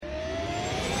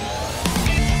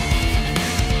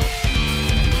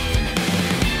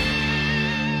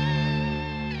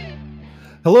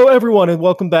Hello, everyone, and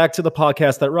welcome back to the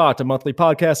podcast that rocked, a monthly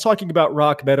podcast talking about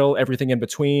rock, metal, everything in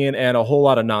between, and a whole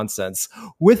lot of nonsense.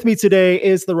 With me today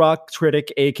is the rock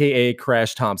critic, aka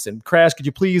Crash Thompson. Crash, could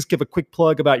you please give a quick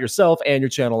plug about yourself and your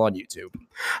channel on YouTube?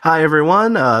 Hi,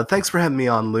 everyone. Thanks for having me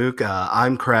on, Luke.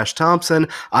 I'm Crash Thompson.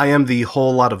 I am the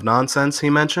whole lot of nonsense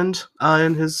he mentioned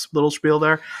in his little spiel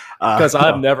there. Because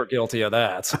I'm never guilty of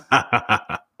that.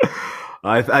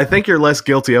 I think you're less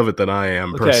guilty of it than I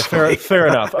am, personally. Okay, fair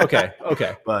enough. Okay.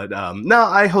 But no,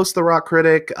 I host The Rock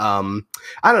Critic. I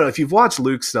don't know, if you've watched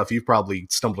Luke's stuff, you've probably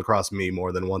stumbled across me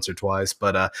more than once or twice.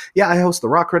 But yeah, I host The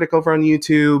Rock Critic over on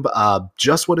YouTube.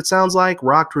 Just what it sounds like,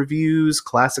 rock reviews,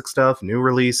 classic stuff, new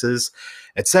releases,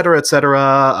 etc., etc.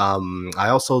 I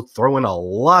also throw in a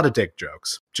lot of dick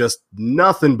jokes. Just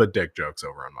nothing but dick jokes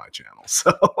over on my channel.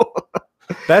 So...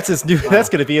 That's his new. That's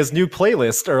going to be his new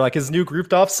playlist, or like his new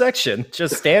grouped off section.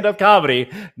 Just stand-up comedy,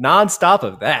 nonstop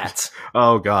of that.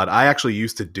 Oh God, I actually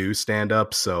used to do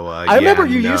stand-up, so I remember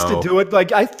you used to do it.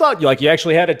 Like I thought, you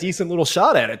actually had a decent little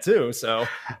shot at it too. So,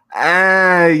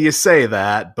 you say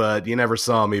that, but you never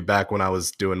saw me back when I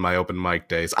was doing my open mic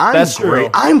days. That's true.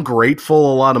 I'm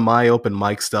grateful a lot of my open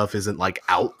mic stuff isn't like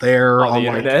out there on the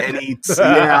like internet. any.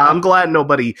 Yeah, I'm glad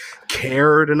nobody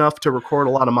cared enough to record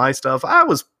a lot of my stuff. I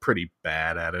was pretty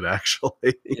bad at it,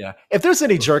 actually. Yeah. If there's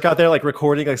any jerk out there like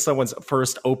recording like someone's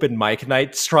first open mic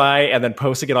night try and then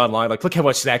posting it online, like, look how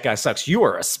much that guy sucks. You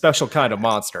are a special kind of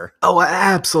monster. Oh,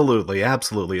 absolutely,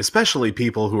 absolutely. Especially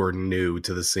people who are new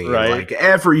to the scene. Right. Like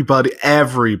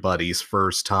everybody's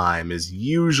first time is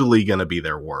usually going to be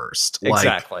their worst.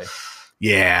 Exactly. Like,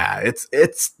 yeah,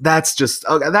 that's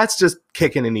just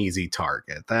kicking an easy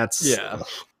target. That's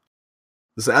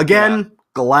again.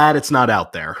 Glad it's not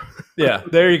out there. Yeah,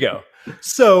 there you go.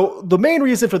 So the main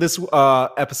reason for this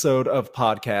episode of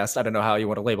podcast, I don't know how you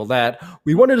want to label that,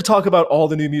 we wanted to talk about all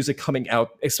the new music coming out,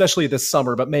 especially this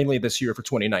summer, but mainly this year for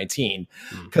 2019,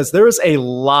 because there is a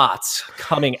lot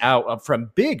coming out from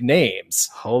big names.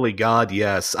 Holy God,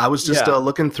 yes. I was just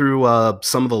looking through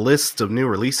some of the lists of new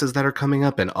releases that are coming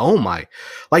up, and oh my,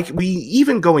 like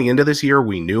even going into this year,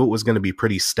 we knew it was going to be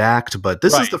pretty stacked, but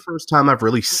this is the first time I've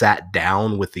really sat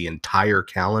down with the entire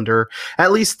calendar,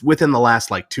 at least within the last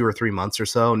like 2 or 3 months or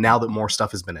so, now that more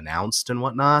stuff has been announced and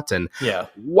whatnot. And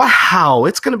wow,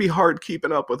 it's going to be hard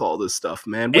keeping up with all this stuff,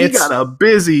 man. We got a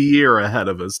busy year ahead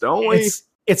of us, don't we?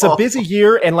 It's a busy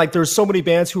year, and like there's so many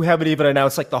bands who haven't even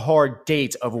announced like the hard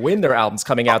date of when their album's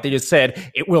coming out. They just said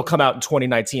it will come out in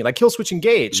 2019. Like Killswitch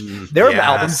Engage, their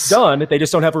album's done. They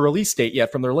just don't have a release date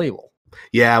yet from their label.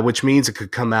 Yeah, which means it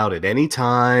could come out at any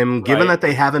time. Given that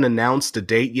they haven't announced a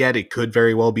date yet, it could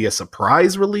very well be a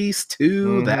surprise release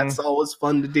too. That's always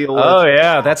fun to deal with. Oh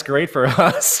yeah, that's great for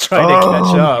us trying to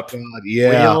catch up. God,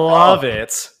 yeah, we love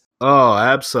it. Oh,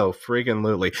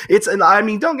 absolutely. And I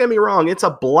mean, don't get me wrong. It's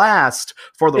a blast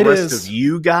for the rest of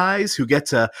you guys who get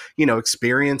to,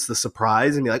 experience the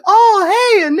surprise and be like,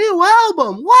 oh, hey, a new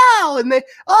album. Wow. And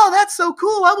that's so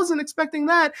cool. I wasn't expecting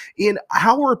that. In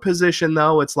our position,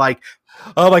 though, it's like,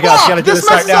 oh my gosh, you gotta do this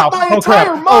right now.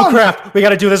 Oh crap. We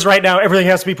gotta do this right now. Everything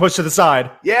has to be pushed to the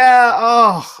side.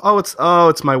 Yeah.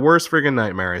 It's my worst friggin'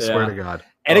 nightmare. I swear to God.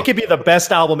 And it could be the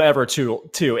best album ever, too.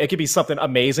 It could be something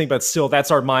amazing, but still,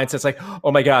 that's our mindset. It's like,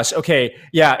 oh my gosh, okay,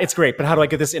 yeah, it's great, but how do I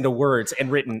get this into words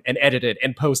and written and edited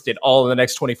and posted all in the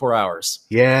next 24 hours?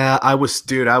 Yeah, I was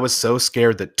so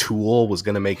scared that Tool was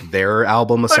going to make their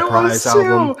album a surprise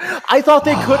album. I thought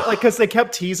they could, because they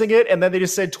kept teasing it, and then they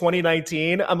just said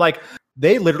 2019. I'm like,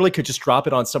 they literally could just drop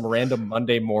it on some random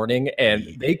Monday morning, and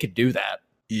they could do that.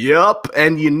 Yep,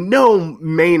 and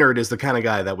Maynard is the kind of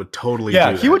guy that would totally do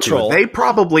that. He would troll. They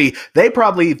probably,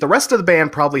 the rest of the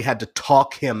band probably had to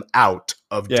talk him out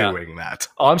of doing that.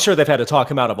 Oh, I'm sure they've had to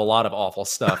talk him out of a lot of awful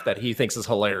stuff that he thinks is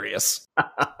hilarious.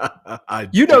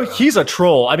 He's a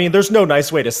troll. I mean, there's no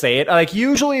nice way to say it. Like,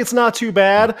 usually it's not too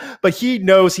bad, but he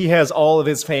knows he has all of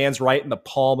his fans right in the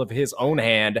palm of his own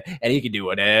hand, and he can do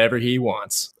whatever he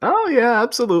wants. Oh, yeah,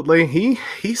 absolutely.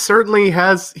 He certainly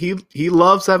has, he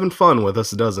loves having fun with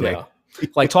us, doesn't he?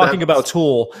 Like talking about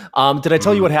Tool. Did I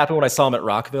tell you what happened when I saw him at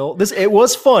Rockville? It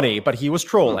was funny, but he was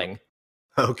trolling.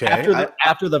 Okay.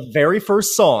 After the very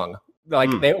first song, like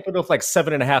they opened with like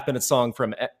 7.5 minute song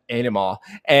from Anima,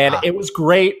 and it was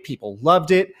great. People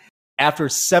loved it. After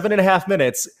 7.5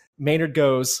 minutes, Maynard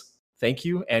goes, "Thank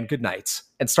you and good night,"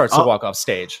 and starts to walk off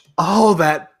stage. Oh,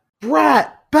 that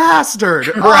brat bastard!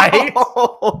 Right?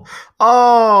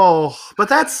 But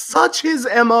that's such his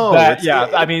MO. That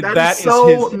is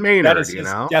so his Maynard. That is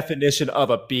his definition of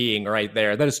a being right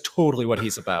there. That is totally what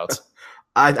he's about.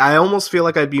 I almost feel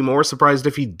like I'd be more surprised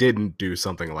if he didn't do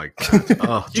something like that.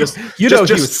 Oh, he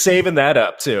was saving that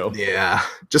up too. Yeah,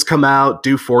 just come out,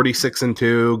 do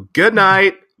 46-2. Good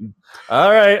night.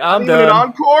 All right, I'm done. Even an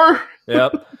encore.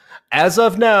 Yep. As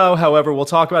of now, however, we'll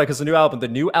talk about it because the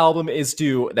new album is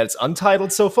due. That's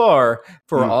untitled so far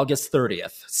for August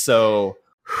 30th. So.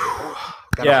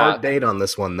 Got a hard date on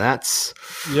this one. That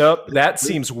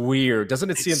seems weird. Doesn't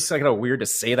it seem kind of weird to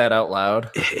say that out loud?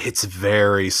 It's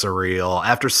very surreal.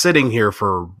 After sitting here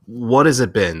for, what has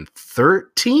it been,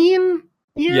 13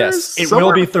 years? Yes, it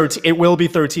will be 13. It will be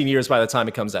 13 years by the time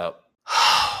it comes out.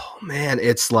 Oh man,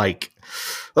 it's like,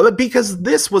 because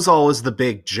this was always the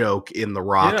big joke in the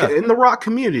rock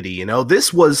community.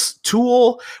 This was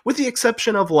Tool, with the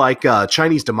exception of like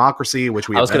Chinese Democracy, which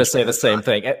I was going to say the same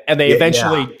thing, and they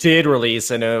eventually did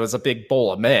release, and it was a big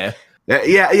bowl of meh.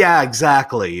 Yeah,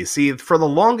 exactly. See, for the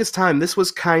longest time, this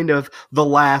was kind of the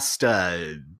last,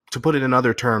 to put it in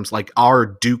other terms, like our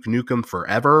Duke Nukem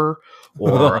Forever.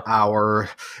 Or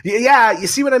you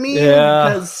see what I mean? Yeah.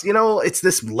 Because, it's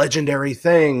this legendary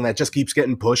thing that just keeps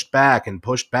getting pushed back. And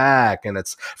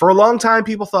it's, for a long time,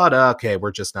 people thought, okay,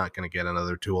 we're just not going to get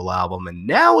another Tool album. And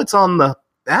now it's on the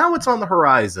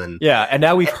horizon. Yeah, and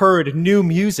now we've heard new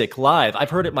music live. I've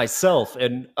heard it myself,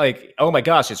 and like, oh my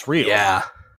gosh, it's real. Yeah.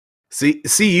 See,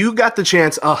 you got the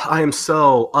chance. I am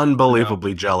so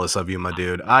unbelievably jealous of you, my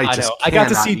dude. I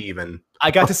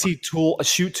got to see Tool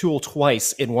shoot Tool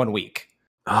twice in 1 week.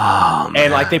 Oh, man.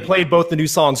 And like they played both the new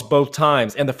songs both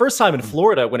times. And the first time in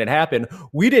Florida when it happened,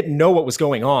 we didn't know what was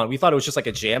going on. We thought it was just like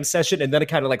a jam session, and then it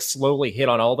kind of like slowly hit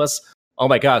on all of us. Oh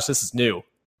my gosh, this is new.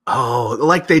 Oh,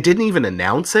 like they didn't even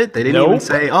announce it? They didn't even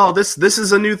say, oh, this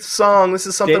is a new song. This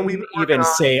is something we didn't even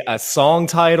say a song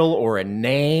title or a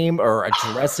name or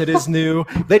address it as new.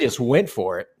 They just went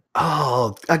for it.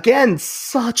 Oh, again,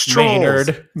 such trolls.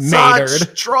 Maynard.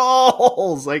 Such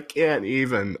trolls. I can't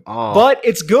even. Oh. But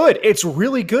it's good. It's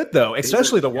really good, though,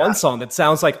 especially the one song that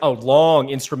sounds like a long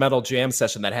instrumental jam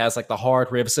session that has like the hard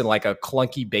riffs and like a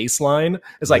clunky bass line.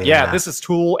 It's like, this is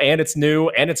Tool, and it's new,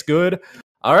 and it's good.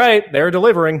 All right, they're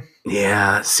delivering.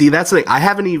 Yeah, see, that's the thing. I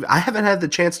haven't had the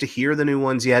chance to hear the new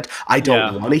ones yet. I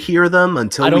don't want to hear them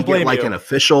until we get like an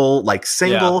official like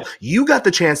single. Yeah. You got the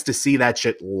chance to see that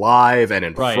shit live and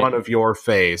in front of your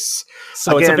face.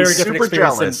 So again, it's a very different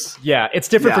experience. Jealous. It's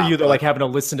different for you though, like having to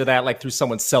listen to that like through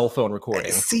someone's cell phone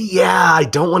recording. See, I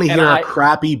don't want to hear a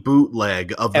crappy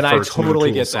bootleg of the first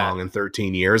Tool song in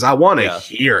 13 years. I want to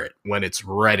hear it when it's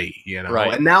ready,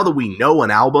 Right. And now that we know an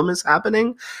album is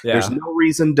happening, there's no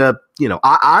reason to,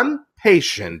 I'm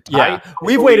patient. Yeah,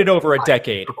 we've waited over a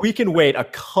decade. We can wait a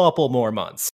couple more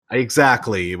months.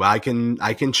 Exactly. I can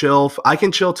chill. I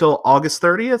can chill till August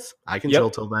 30th. I can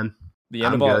chill till then. The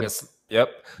end of August. Yep.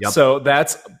 So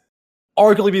that's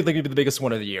arguably the biggest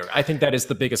one of the year. I think that is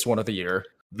the biggest one of the year.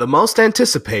 The most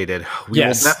anticipated. We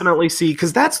will definitely see,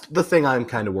 because that's the thing I'm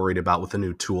kind of worried about with the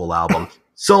new Tool album.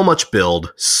 So much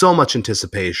build, so much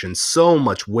anticipation, so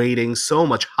much waiting, so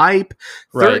much hype.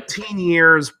 13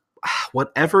 years,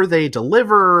 whatever they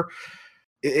deliver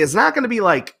is not going to be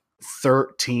like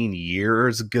 13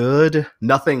 years good.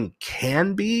 Nothing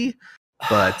can be.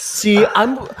 But see,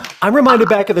 I'm reminded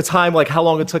back at the time, like how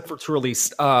long it took to release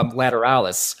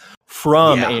Lateralis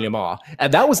from Anima.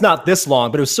 And that was not this long,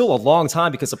 but it was still a long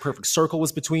time because the Perfect Circle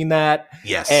was between that.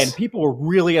 Yes. And people were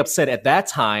really upset at that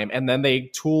time. And then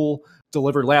Tool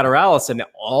delivered Lateralis and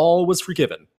all was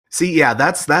forgiven. See,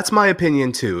 that's my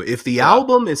opinion too. If the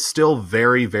album is still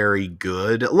very, very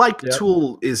good, like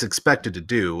Tool is expected to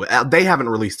do, they haven't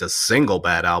released a single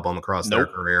bad album across their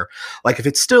career. Like if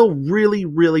it's still really,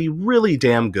 really, really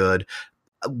damn good,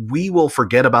 we will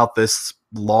forget about this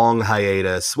long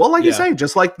hiatus. Well, like you say,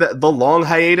 just like the long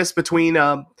hiatus between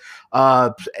Anima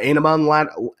and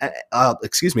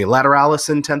Lateralis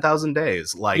in 10,000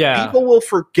 Days. Like people will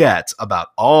forget about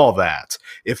all that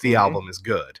if the album is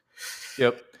good.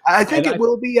 Yep. I think it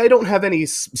will be. I don't have any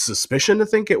suspicion to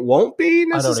think it won't be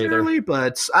necessarily,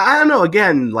 but I don't know.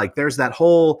 Again, like there's that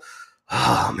whole,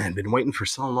 been waiting for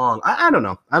so long. I don't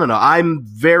know. I'm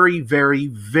very, very,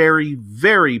 very,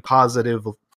 very positive,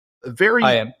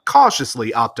 very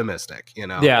cautiously optimistic,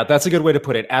 Yeah, that's a good way to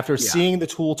put it. After seeing the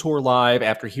Tool tour live,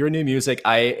 after hearing new music,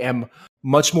 I am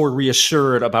much more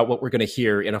reassured about what we're going to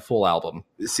hear in a full album.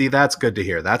 See, that's good to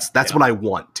hear. That's what I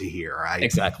want to hear.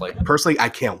 Exactly. Personally, I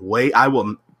can't wait. I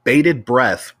will bated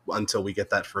breath until we get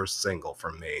that first single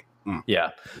from me. Yeah.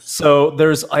 So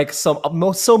there's like so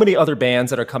many other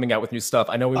bands that are coming out with new stuff.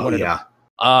 I know we wanted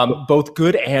both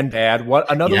good and bad.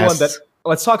 Another one that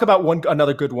let's talk about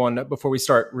another good one before we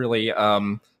start really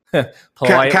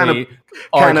politely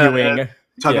arguing.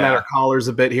 tugging at our collars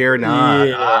a bit here. Nah,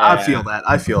 I feel that.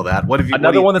 I feel that. What have you?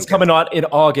 Another one that's coming out in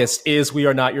August is "We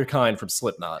Are Not Your Kind" from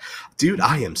Slipknot. Dude,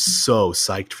 I am so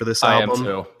psyched for this album. I am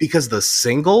too. Because the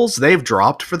singles they've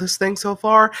dropped for this thing so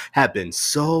far have been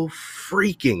so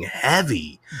freaking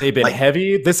heavy. They've been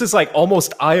heavy. This is like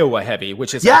almost Iowa heavy,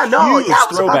 which is I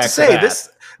was about to say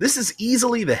this is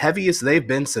easily the heaviest they've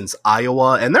been since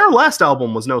Iowa, and their last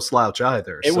album was no slouch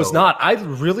either. It was not. I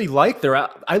really liked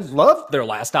I loved their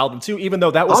last album too, even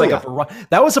though that was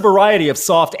that was a variety of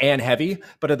soft and heavy,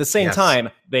 but at the same time,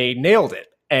 they nailed it.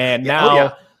 And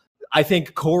now I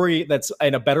think Corey, that's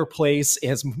in a better place,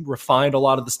 has refined a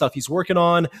lot of the stuff he's working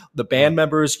on. The band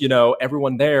members,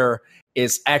 everyone there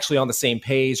is actually on the same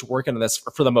page, working on this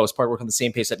for the most part, working on the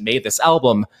same page that made this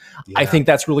album. Yeah. I think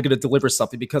that's really going to deliver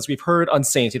something because we've heard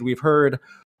Unsainted, we've heard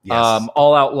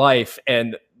All Out Life,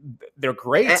 and they're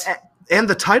great. And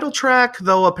the title track,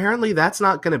 though, apparently that's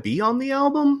not going to be on the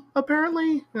album,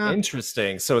 apparently.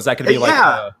 Interesting. So is that going to be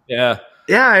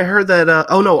Yeah, I heard that.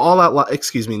 All Out.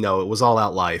 Excuse me. No, it was All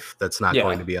Out Life. That's not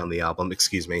going to be on the album.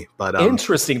 Excuse me. But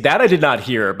interesting. That I did not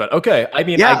hear. But okay. I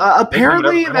mean,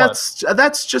 apparently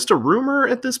that's just a rumor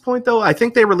at this point, though. I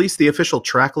think they released the official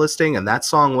track listing, and that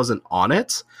song wasn't on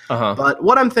it. But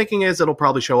what I'm thinking is it'll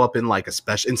probably show up in like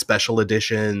in special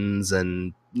editions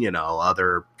and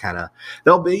other kind of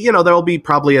there'll be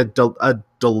probably a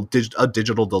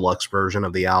digital deluxe version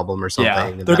of the album or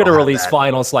something. Yeah, they're going to release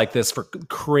vinyls like this for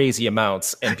crazy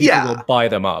amounts, and people will buy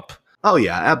them up. Oh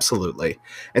yeah, absolutely.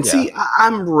 And see,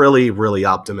 I'm really, really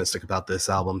optimistic about this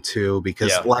album too,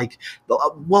 because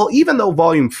even though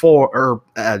Volume 4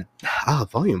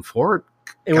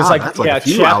 it was a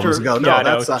few chapter, albums ago. No,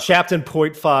 that's chapter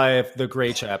 0.5, the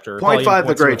great chapter. 0.5,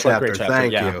 the great chapter.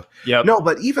 Thank you. Yep. No,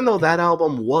 but even though that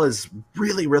album was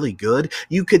really, really good,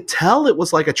 you could tell it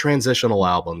was like a transitional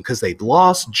album because they'd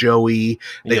lost Joey,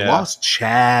 they lost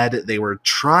Chad, they were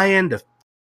trying to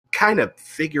kind of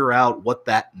figure out what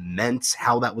that meant,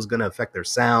 how that was going to affect their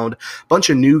sound. Bunch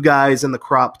of new guys in the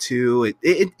crop too.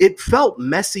 It felt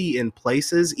messy in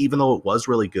places, even though it was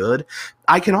really good.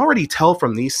 I can already tell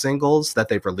from these singles that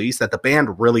they've released that the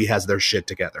band really has their shit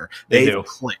together. They've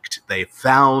clicked. They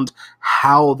found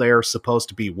how they're supposed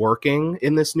to be working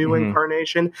in this new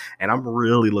incarnation, and I'm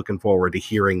really looking forward to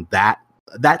hearing that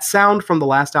sound from the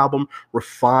last album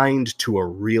refined to a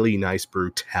really nice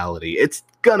brutality. It's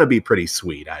gonna be pretty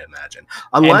sweet, I imagine.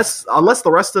 Unless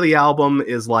the rest of the album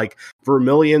is like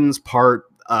Vermilion's part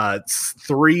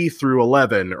 3 through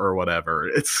 11 or whatever.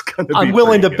 It's gonna be I'm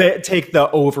willing to take the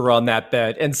over on that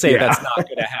bet and say that's not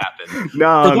gonna happen.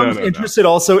 No. Interested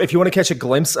also, if you want to catch a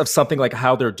glimpse of something like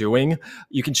how they're doing,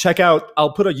 you can check out,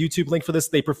 I'll put a YouTube link for this.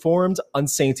 They performed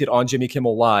Unsainted on Jimmy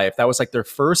Kimmel Live. That was like their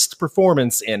first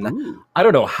performance in I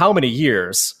don't know how many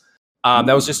years.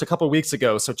 That was just a couple of weeks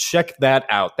ago, so check that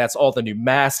out. That's all the new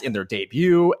masks in their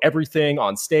debut, everything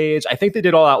on stage. I think they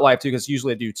did All Out Live too, because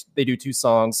usually they do 2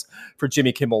 songs for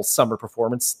Jimmy Kimmel's summer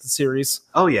performance series.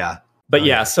 Oh yeah, but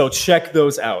so check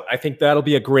those out. I think that'll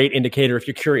be a great indicator if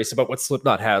you're curious about what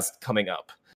Slipknot has coming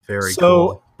up. Very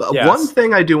cool. But one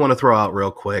thing I do want to throw out real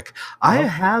quick, I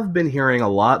have been hearing a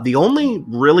lot. The only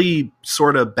really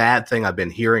sort of bad thing I've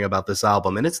been hearing about this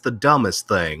album, and it's the dumbest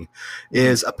thing,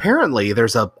 is apparently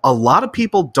there's a lot of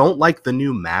people don't like the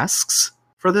new masks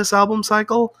for this album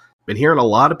cycle. Been hearing a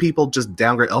lot of people just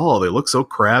downgrade. Oh, they look so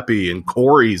crappy, and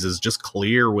Corey's is just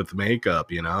clear with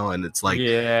makeup, and it's like,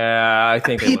 I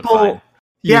think people.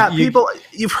 People,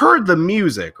 you've heard the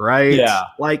music, right? Yeah.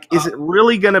 Like, is it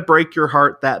really going to break your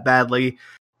heart that badly?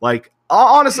 Like,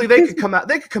 honestly, they could come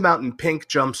out in pink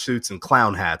jumpsuits and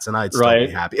clown hats, and I'd still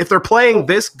be happy. If they're playing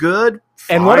this good,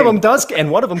 fine. And one of them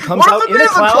comes out in a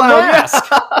clown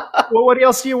mask. Well, what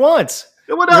else do you want?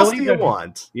 What else do you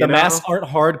want? The masks aren't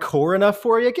hardcore enough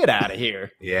for you? Get out of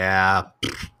here. Yeah.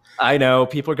 I know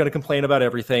people are going to complain about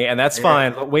everything, and that's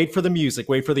fine. But wait for the music,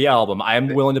 wait for the album. I'm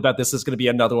willing to bet this is going to be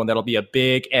another one that'll be a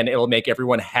big, and it'll make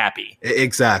everyone happy.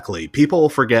 Exactly. People will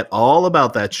forget all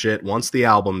about that shit once the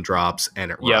album drops, and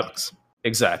it rocks.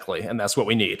 Exactly, and that's what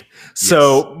we need.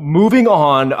 So moving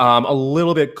on a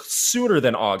little bit sooner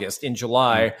than August, in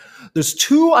July, there's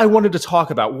 2 I wanted to talk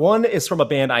about. One is from a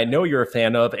band I know you're a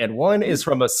fan of, and one is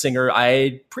from a singer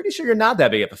I'm pretty sure you're not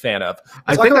that big of a fan of.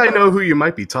 I think I know who you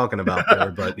might be talking about there,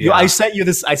 but I sent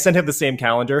him the same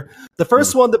calendar. The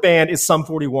first one, the band, is Sum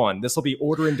 41. This will be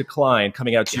Order in Decline,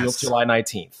 coming out July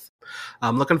 19th.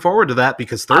 I'm looking forward to that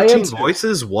because 13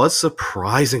 Voices was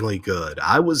surprisingly good.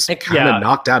 I was kind of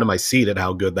knocked out of my seat at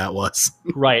how good that was.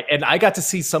 Right. And I got to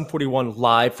see Sum 41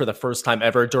 live for the first time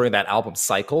ever during that album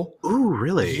cycle. Ooh,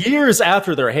 really? Years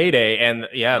after their heyday. And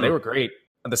they were great.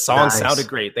 And the songs sounded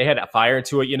great. They had fire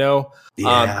to it,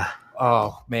 Yeah.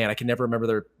 oh man, I can never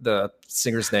remember the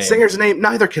singer's name. Singer's name,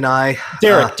 neither can I.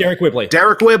 Derek Whibley.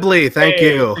 Derek Whibley, thank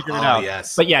you.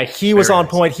 Yes. But yeah, he was on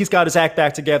point. He's got his act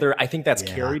back together. I think that's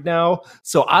carried now.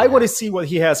 So I want to see what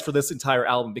he has for this entire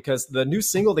album, because the new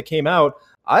single that came out,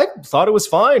 I thought it was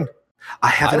fine. I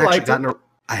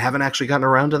haven't actually gotten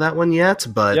around to that one yet,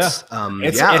 but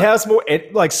it has more.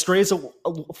 It like strays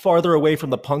farther away from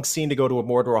the punk scene to go to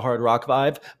a hard rock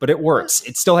vibe, but it works.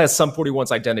 It still has Sum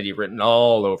 41's identity written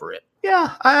all over it.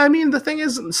 Yeah, I mean, the thing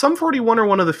is, Sum 41 are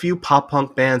one of the few pop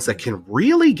punk bands that can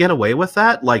really get away with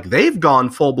that. Like, they've gone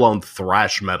full blown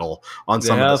thrash metal on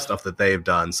some of the stuff that they've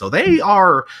done. So they've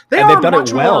done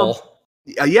it well.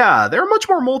 Yeah, they're much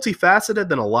more multifaceted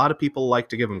than a lot of people like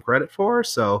to give them credit for.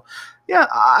 So, yeah,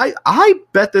 I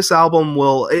bet this album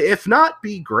will, if not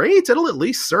be great, it'll at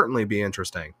least certainly be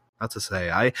interesting. Not to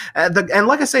say. And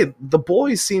like I say, the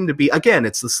boys seem to be, again,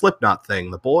 it's the Slipknot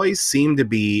thing. The boys seem to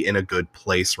be in a good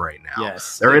place right now.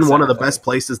 Yes, they're in one of the best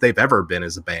places they've ever been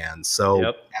as a band.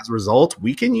 So as a result,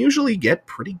 we can usually get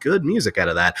pretty good music out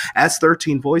of that, as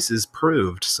 13 Voices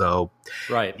proved. So,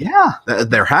 yeah,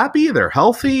 they're happy, they're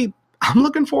healthy. I'm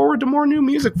looking forward to more new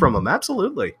music from them.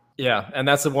 Absolutely. Yeah, and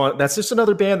that's the one. That's just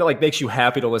another band that like makes you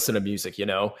happy to listen to music. You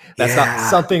know, that's not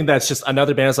something that's just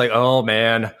another band. It's like, oh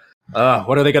man,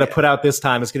 what are they going to put out this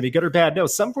time? It's going to be good or bad? No,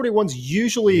 Sum 41's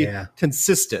usually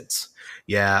consistent.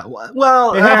 Yeah,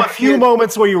 well, they have a few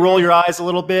moments where you roll your eyes a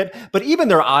little bit, but even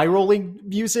their eye-rolling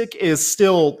music is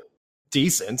still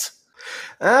decent.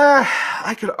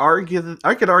 I could argue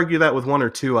that with one or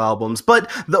two albums,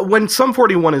 but when Sum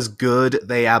 41 is good,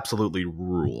 they absolutely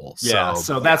rule.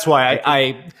 So that's why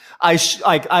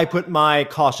I put my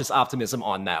cautious optimism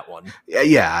on that one.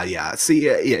 Yeah. See,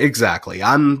 exactly.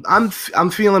 I'm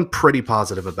feeling pretty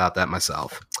positive about that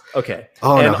myself. Okay.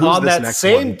 Oh, and on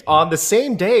the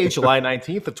same day, July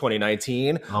 19th of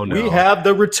 2019, we have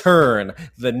the return,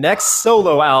 the next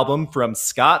solo album from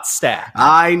Scott Stapp.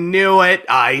 I knew it.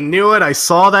 I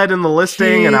saw that in the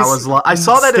listing, and I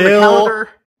saw that in the calendar.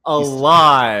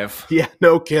 Alive. Yeah,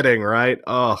 no kidding, right?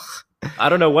 Ugh. I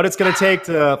don't know what it's going to take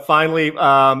to finally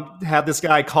have this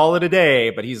guy call it a day,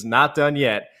 but he's not done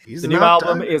yet. The new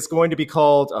album is going to be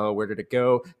called, where did it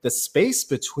go? The Space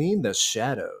Between the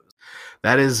Shadows.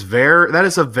 That is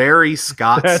a very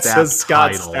Scott Stapp title. That's a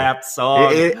Scott Stapp song.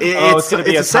 It's going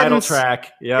to be a title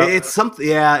track. Yeah, it's something.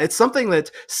 Yeah, it's something that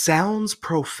sounds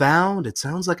profound. It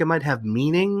sounds like it might have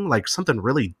meaning, like something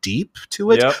really deep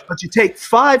to it. Yep. But you take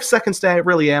 5 seconds to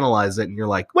really analyze it, and you're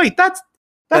like, wait, that's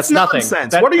nonsense.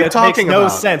 Nothing. What are you talking about?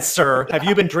 Makes no sense, sir. Have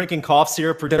you been drinking cough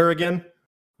syrup for dinner again?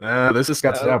 This is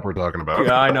Scott Stapp we're talking about.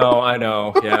 Yeah, I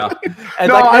know. Yeah. And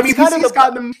no, I mean, he's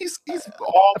gotten him. He's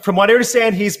all. From what I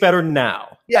understand, he's better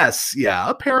now. Yes, yeah.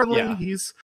 Apparently,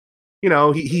 he's.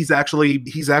 He's actually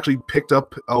picked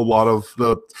up a lot of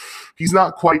the. He's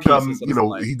not quite. He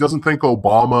doesn't think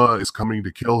Obama is coming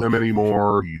to kill him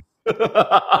anymore.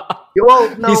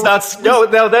 Well, no. He's not. No,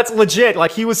 that's legit.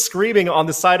 Like, he was screaming on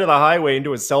the side of the highway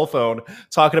into his cell phone,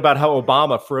 talking about how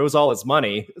Obama froze all his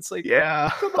money. It's like,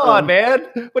 come on, man,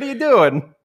 what are you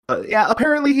doing?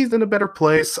 Apparently he's in a better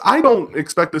place. I don't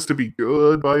expect this to be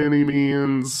good by any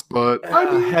means, but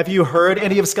have you heard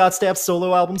any of Scott Stapp's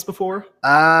solo albums before?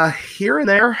 Here and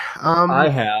there. I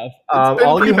have.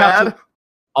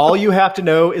 All you have to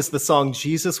know is the song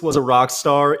 "Jesus Was a Rock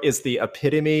Star" is the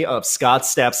epitome of Scott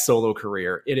Stapp's solo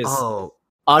career. It is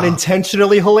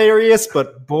unintentionally hilarious,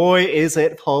 but boy, is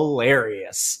it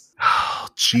hilarious.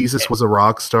 Jesus Was a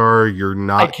Rock Star. You're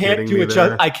not kidding me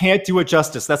there. I can't do it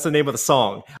justice. That's the name of the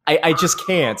song. I just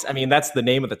can't. I mean, that's the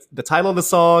name of the title of the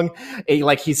song.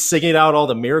 He's singing out all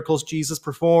the miracles Jesus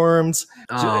performed.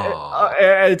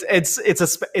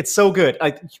 It's so good.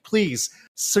 Please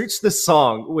search this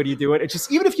song when you do it. It's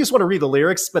just, even if you just want to read the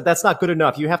lyrics, but that's not good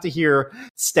enough. You have to hear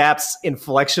Stapp's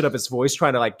inflection of his voice,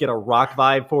 trying to get a rock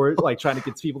vibe for it, trying to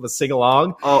get people to sing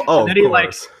along. And then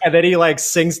he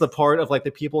sings the part of the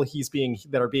people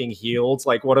that are being healed.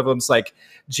 Like, one of them's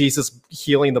Jesus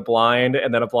healing the blind,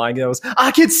 and then a blind goes, I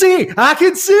can see.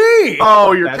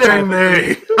 Oh, you're kidding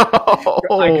me.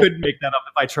 I couldn't make that up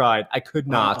if I tried. I could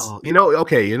not. You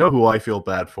know who I feel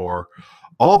bad for?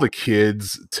 All the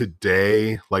kids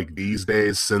today, these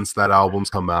days, since that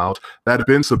album's come out, that have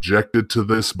been subjected to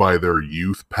this by their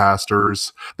youth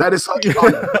pastors. That is such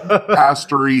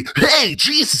pastory. Hey,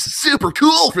 Jesus is super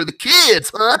cool for the kids,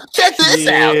 huh? Check this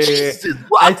out. Jesus is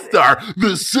Rockstar.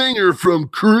 The singer from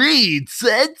Creed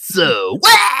said so.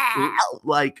 Wow!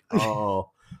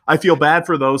 I feel bad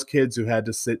for those kids who had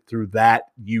to sit through that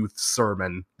youth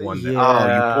sermon one day. Oh,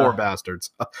 you poor bastards.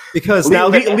 Because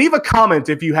leave a comment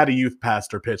if you had a youth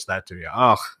pastor pitch that to you.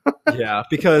 Oh. Yeah,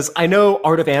 because I know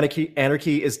Art of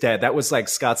Anarchy is dead. That was like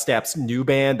Scott Stapp's new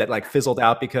band that like fizzled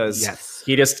out because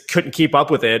he just couldn't keep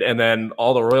up with it, and then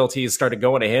all the royalties started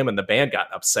going to him, and the band got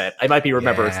upset. I might be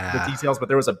remember the details, but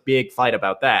there was a big fight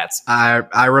about that.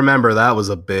 I remember that was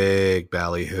a big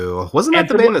ballyhoo. Wasn't that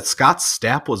the band that Scott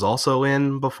Stapp was also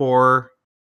in before?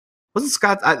 Wasn't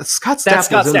Scott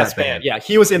Stapp was in that band? Yeah,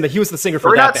 he was the singer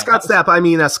for that band. Scott Stapp. I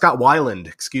mean Scott Weiland.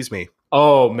 Excuse me.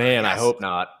 Oh man, I hope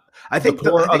not. I think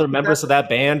the other members of that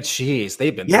band, jeez,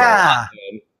 they've been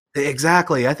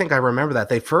exactly. I think I remember that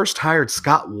they first hired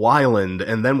Scott Weiland,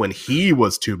 and then when he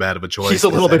was too bad of a choice, he's a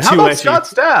little bit too edgy. Scott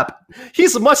Stapp.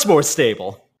 He's much more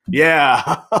stable.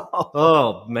 Yeah.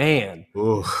 Oh man.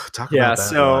 Ooh, talk about that.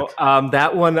 So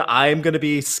that one I'm going to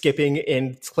be skipping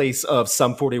in place of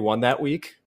Sum 41 that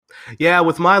week. Yeah,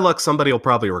 with my luck, somebody will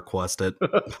probably request it.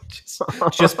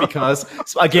 just because.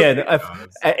 So again,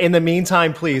 in the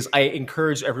meantime, please, I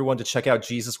encourage everyone to check out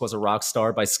Jesus Was a Rock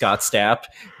Star by Scott Stapp.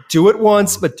 Do it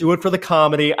once, but do it for the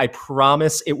comedy. I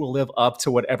promise it will live up to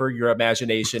whatever your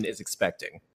imagination is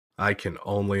expecting. I can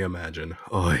only imagine.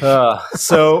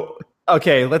 So,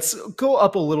 okay, let's go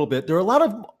up a little bit. There are a lot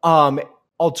of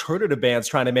alternative bands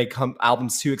trying to make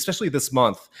albums too, especially this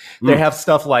month. They have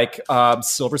stuff like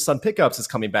Silver Sun Pickups is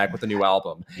coming back with a new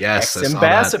album. Yes,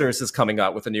 Ambassadors is coming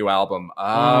out with a new album.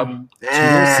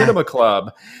 Cinema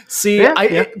Club. See,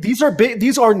 these are big.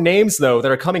 These are names though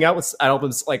that are coming out with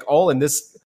albums like all in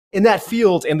that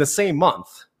field in the same month.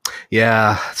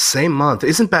 Yeah, same month.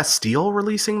 Isn't Bastille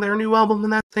releasing their new album in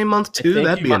that same month too?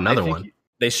 That'd be another one.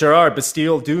 They sure are.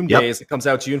 Bastille Doom Days. It comes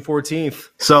out June 14th.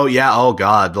 So yeah, oh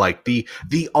god, like the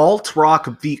alt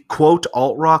rock, the quote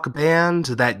alt rock band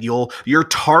that your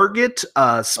target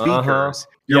speakers.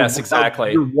 Yes,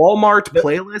 exactly. Your Walmart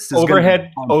playlist is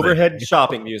overhead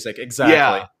shopping music. Exactly.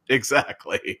 Yeah,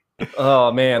 exactly.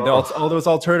 Oh man, all those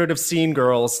alternative scene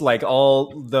girls, like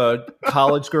all the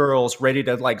college girls, ready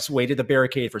to wait at the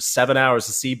barricade for 7 hours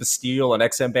to see Bastille and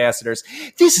Ambassadors.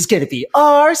 This is going to be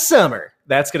our summer.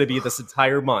 That's going to be this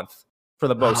entire month for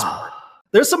the most part.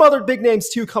 There's some other big names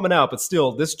too coming out, but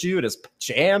still, this June is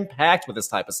jam packed with this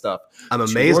type of stuff. I'm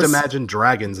amazed. Imagine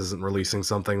Dragons isn't releasing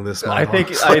something this month.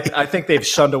 I think they've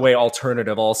shunned away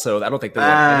alternative. Also, I don't think they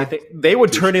want anything. They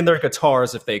would turn in their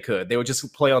guitars if they could. They would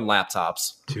just play on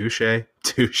laptops. Touche.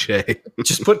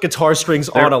 Just put guitar strings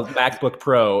on a MacBook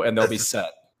Pro, and they'll be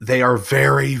set. They are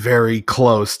very, very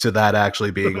close to that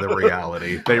actually being the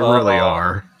reality. They really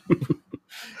are.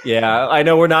 Yeah, I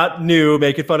know we're not new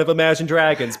making fun of Imagine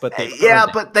Dragons, but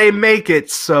they make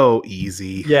it so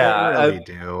easy. Yeah, they really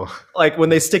do. Like when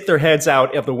they stick their heads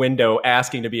out of the window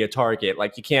asking to be a target,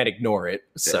 like you can't ignore it.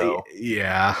 So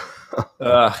yeah.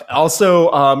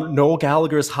 Also, Noel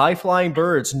Gallagher's High Flying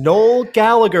Birds. Noel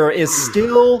Gallagher is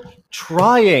still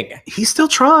trying. He's still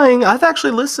trying. I've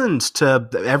actually listened to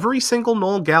every single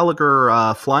Noel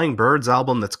Gallagher Flying Birds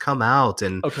album that's come out,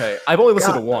 and okay, I've only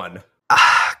listened to one.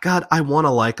 God, I want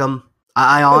to like him.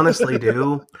 I honestly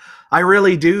do. I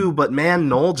really do. But man,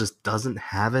 Noel just doesn't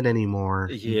have it anymore.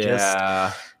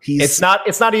 Yeah, it's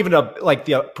not even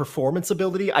the performance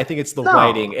ability. I think it's the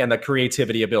writing and the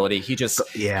creativity ability. He just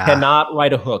cannot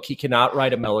write a hook. He cannot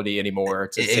write a melody anymore.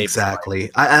 To exactly.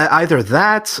 Either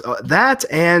that,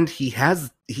 and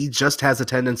he just has a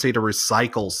tendency to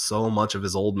recycle so much of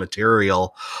his old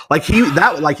material. He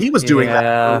was doing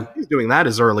that. He was doing that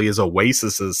as early as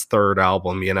Oasis's third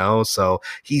album, So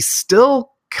he's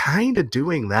still kind of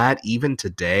doing that even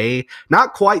today.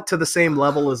 Not quite to the same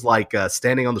level as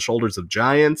Standing on the Shoulders of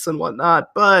Giants and whatnot,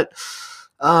 but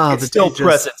it's still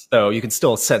present though. You can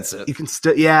still sense it. You can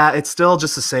still, it's still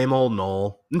just the same old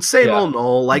Noel. Old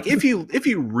Noel. If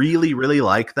you really, really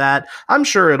like that, I'm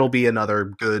sure it'll be another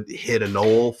good hit of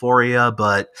Noel for you.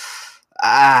 But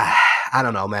I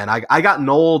don't know, man. I got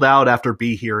Noeled out after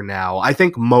Be Here Now. I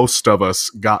think most of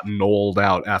us got Noeled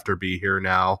out after Be Here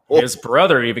Now. His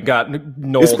brother even got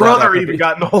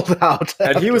Noeled out.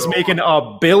 And he was making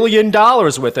 $1 billion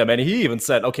with him. And he even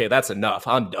said, okay, that's enough.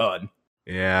 I'm done.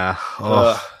 Yeah.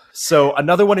 So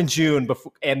another one in June,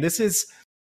 and this is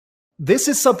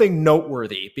something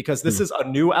noteworthy because this is a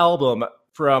new album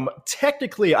from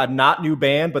technically a not new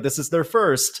band, but this is their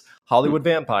first, Hollywood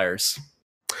Vampires.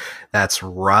 That's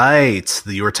right.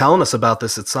 You were telling us about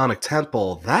this at Sonic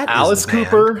Temple. That Alice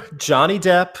Cooper, Johnny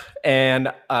Depp,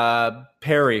 and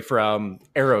Perry from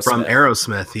Aerosmith. From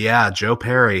Aerosmith, yeah, Joe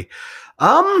Perry.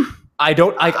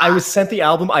 I was sent the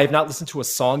album. I have not listened to a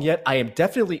song yet. I am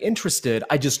definitely interested.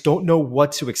 I just don't know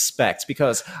what to expect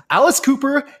because Alice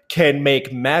Cooper can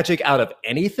make magic out of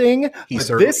anything.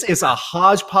 This is a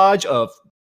hodgepodge of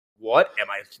what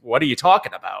are you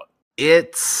talking about?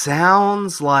 It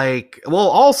sounds like, well,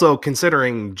 also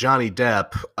considering Johnny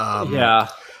Depp, yeah.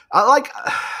 I like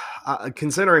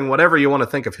considering whatever you want to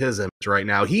think of his image right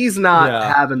now, he's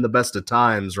not having the best of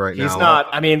times right now. He's not.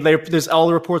 I mean, there's all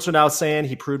the reports are now saying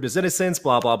he proved his innocence,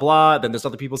 blah blah blah. Then there's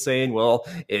other people saying, well,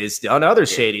 he's done other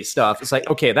shady stuff. It's like,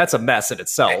 okay, that's a mess in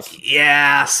itself.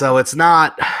 Yeah, so it's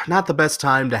not the best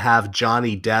time to have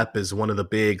Johnny Depp as one of the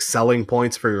big selling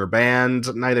points for your band.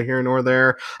 Neither here nor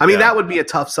there. I mean, that would be a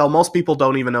tough sell. Most people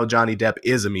don't even know Johnny Depp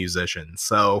is a musician.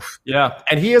 So yeah,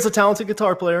 and he is a talented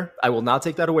guitar player. I will not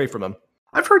take that away from him.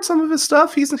 I've heard some of his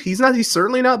stuff. He's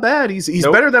certainly not bad. He's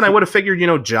better than I would have figured,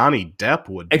 Johnny Depp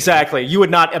would be. Exactly. You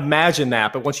would not imagine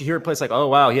that, but once you hear it play, it's like, oh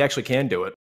wow, he actually can do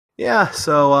it. Yeah,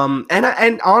 so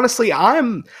and honestly,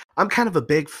 I'm kind of a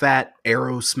big fat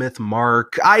Aerosmith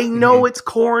mark. I know it's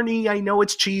corny, I know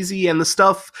it's cheesy, and the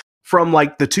stuff from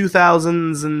like the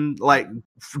 2000s and like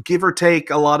give or take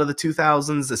a lot of the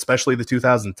 2000s, especially the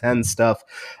 2010 stuff.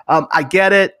 I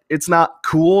get it. It's not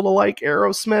cool to like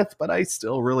Aerosmith, but I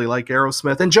still really like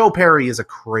Aerosmith. And Joe Perry is a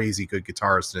crazy good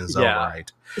guitarist in his own right.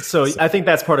 So I think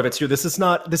that's part of it too. This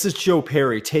is Joe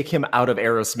Perry. Take him out of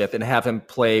Aerosmith and have him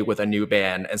play with a new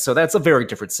band. And so that's a very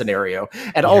different scenario.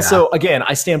 And also, again,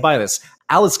 I stand by this.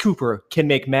 Alice Cooper can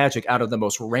make magic out of the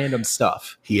most random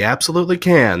stuff. He absolutely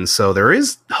can. So there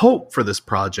is hope for this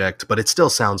project, but it still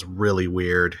sounds really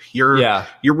weird. You're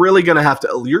really gonna have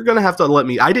to let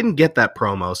me. I didn't get that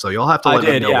promo, so you'll have to let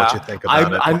me know what you think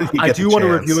about it. I do want to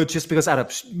review it just because out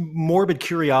of morbid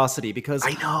curiosity. Because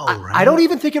I know, right? I don't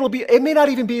even think it'll be. It may not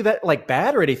even be that like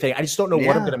bad or anything. I just don't know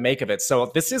what I'm going to make of it. So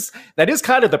that is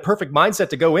kind of the perfect mindset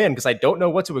to go in because I don't know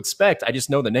what to expect. I just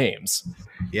know the names.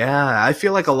 Yeah, I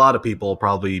feel like a lot of people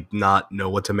probably not know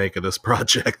what to make of this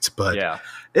project, but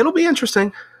it'll be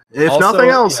interesting. If nothing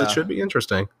else, it should be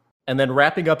interesting. And then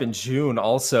wrapping up in June,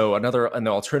 also another in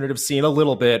the alternative scene a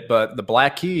little bit, but the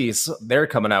Black Keys, they're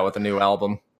coming out with a new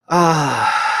album.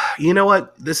 You know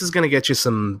what? This is going to get you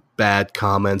some bad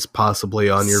comments possibly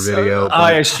on your video.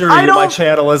 I assure you, my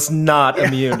channel is not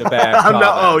immune to bad comments.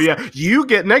 Oh, yeah. You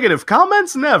get negative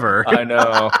comments? Never. I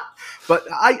know. But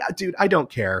I don't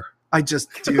care. I just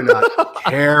do not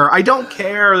care. I don't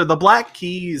care. The Black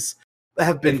Keys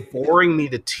have been boring me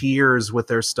to tears with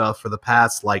their stuff for the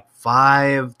past like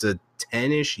 5 to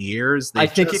 10-ish years. I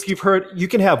think if you've heard, you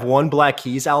can have one Black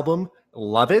Keys album,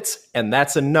 love it, and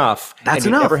that's enough.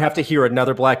 You never have to hear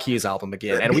another Black Keys album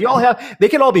again. And they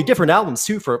can all be different albums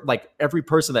too for like every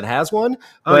person that has one.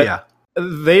 But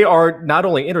they are not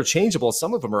only interchangeable,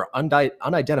 some of them are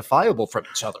unidentifiable from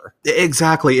each other.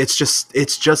 Exactly. It's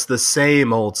just the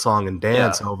same old song and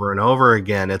dance over and over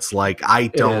again. It's like I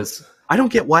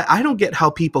don't get how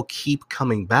people keep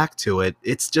coming back to it.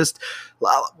 It's just,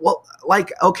 well,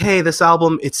 like, okay, this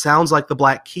album, it sounds like the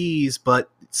Black Keys, but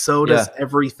so does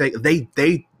everything.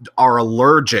 They are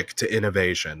allergic to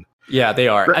innovation. Yeah, they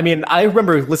are. I mean, I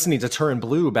remember listening to Turn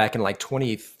Blue back in like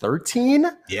 2013.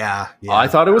 Yeah. I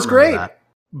thought it was great.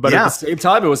 But at the same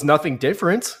time, it was nothing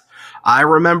different. I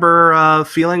remember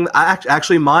feeling,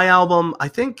 actually, my album, I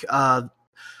think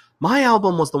my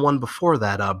album was the one before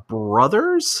that,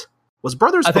 Brothers? Was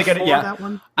Brothers before that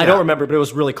one? I don't remember, but it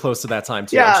was really close to that time,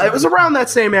 too. Yeah, it was around that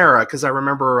same era, because I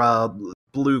remember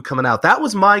Blue coming out. That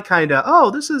was my kind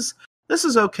of, this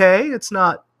is okay. It's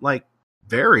not, like,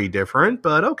 very different,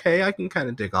 but okay, I can kind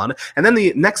of dig on it. And then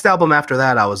the next album after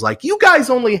that, I was like, you guys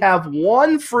only have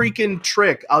one freaking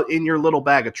trick out in your little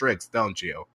bag of tricks, don't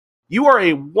you? You are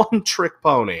a one-trick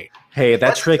pony. Hey,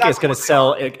 that trick is going to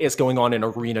sell. It's going on an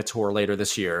arena tour later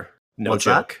this year. No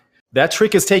joke. That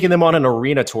trick is taking them on an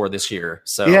arena tour this year.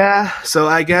 So yeah, so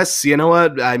I guess, you know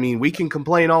what? I mean, we can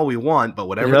complain all we want, but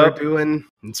whatever they're doing,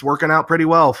 it's working out pretty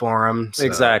well for them. So.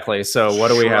 Exactly. So what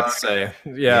do we have to say?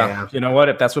 Yeah, you know what?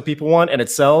 If that's what people want and it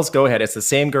sells, go ahead. It's the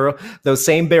same girl. Those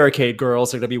same barricade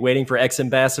girls are going to be waiting for X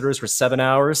Ambassadors for 7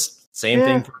 hours. Same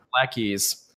thing for Black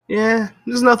Keys. Yeah,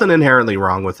 there's nothing inherently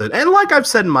wrong with it. And like I've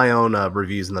said in my own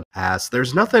reviews in the past,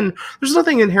 there's nothing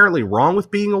inherently wrong with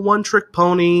being a one-trick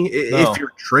pony if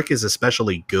your trick is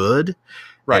especially good.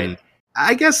 Right. And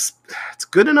I guess it's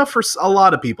good enough for a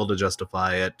lot of people to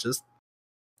justify it. Just,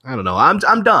 I don't know.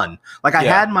 I'm done. Like I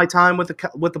had my time with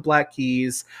the Black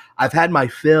Keys. I've had my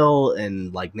fill,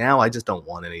 and like now I just don't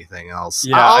want anything else.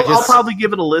 Yeah, I'll probably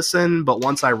give it a listen, but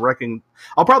once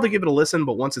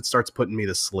it starts putting me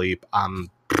to sleep,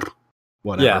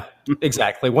 whatever. Yeah,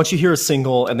 exactly. Once you hear a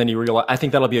single and then you realize, I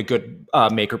think that'll be a good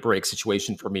make or break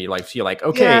situation for me. Like, feel like,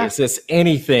 okay, is this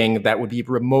anything that would be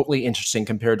remotely interesting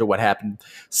compared to what happened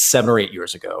 7 or 8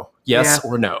 years ago? Yes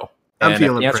or no? I'm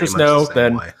feeling the answer pretty is much no. the same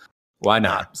Then way. why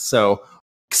not? So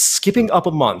skipping up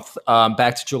a month,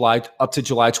 back to July, up to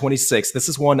July 26th. This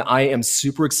is one I am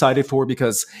super excited for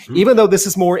because even though this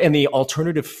is more in the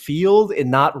alternative field,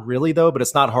 and not really though, but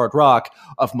it's not hard rock,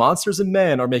 of Monsters and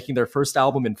Men are making their first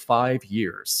album in 5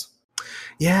 years.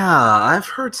 Yeah, I've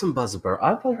heard some buzz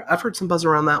I've heard some buzz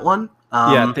around that one.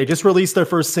 Yeah, they just released their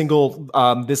first single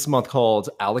this month called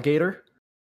Alligator.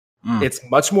 It's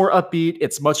much more upbeat.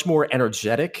 It's much more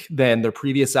energetic than their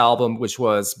previous album, which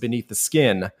was Beneath the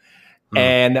Skin.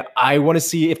 And I want to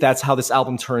see if that's how this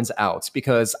album turns out,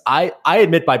 because I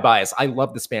admit by bias, I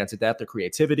love this band to death, their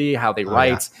creativity, how they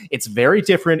write. Yeah. It's very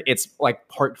different. It's like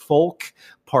part folk,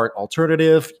 part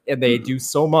alternative, and they do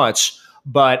so much.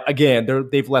 But again,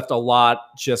 they've left a lot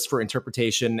just for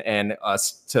interpretation and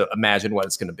us to imagine what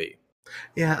it's going to be.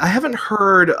 Yeah, I haven't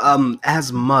heard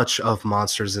as much of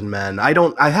Monsters and Men.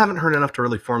 I haven't heard enough to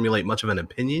really formulate much of an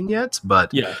opinion yet,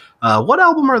 but what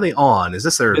album are they on? Is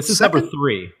this their This is number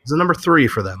 3. Is it number 3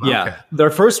 for them? Yeah. Okay. Their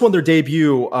first one, their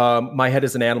debut, My Head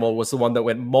is an Animal, was the one that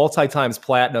went multi-times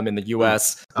platinum in the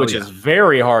US, which is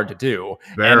very hard to do.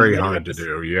 Very hard to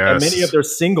do, yes. And many of their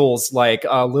singles, like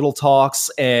Little Talks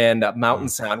and Mountain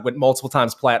Sound, went multiple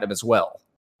times platinum as well.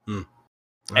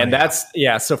 And that's,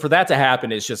 so for that to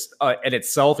happen is just, in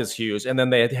itself is huge. And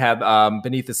then they had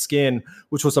Beneath the Skin,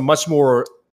 which was a much more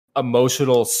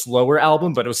emotional, slower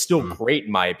album, but it was still great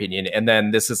in my opinion. And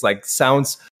then this is like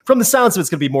from the sounds of it's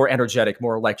going to be more energetic,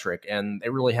 more electric, and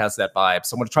it really has that vibe.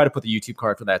 So I'm going to try to put the YouTube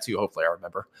card for that too. Hopefully I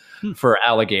remember for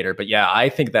Alligator. But yeah, I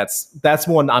think that's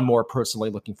one I'm more personally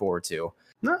looking forward to.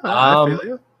 No, I feel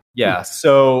you. Yeah.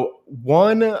 So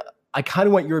one, I kind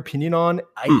of want your opinion on,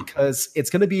 because it's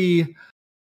going to be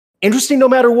interesting no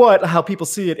matter what, how people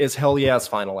see it, is Hell Yeah's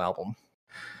final album.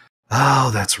 Oh,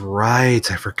 that's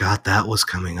right. I forgot that was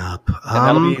coming up. And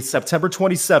that'll be September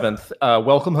 27th,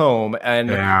 Welcome Home. And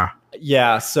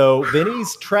so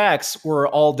Vinny's tracks were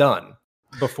all done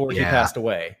before he passed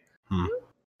away.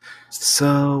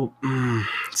 So,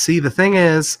 see, the thing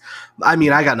is, I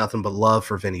mean, I got nothing but love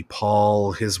for Vinnie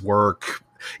Paul, his work.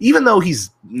 Even though he's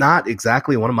not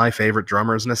exactly one of my favorite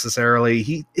drummers necessarily,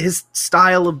 his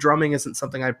style of drumming isn't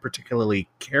something I particularly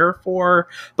care for.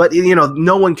 But,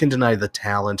 no one can deny the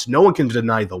talent. No one can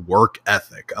deny the work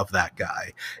ethic of that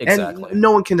guy. Exactly. And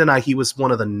no one can deny he was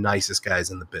one of the nicest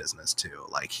guys in the business, too.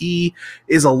 Like, he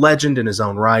is a legend in his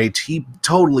own right. He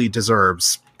totally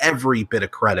deserves every bit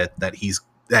of credit that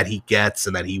he gets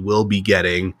and that he will be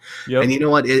getting. Yep. And you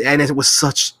know what?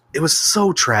 It was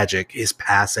so tragic, his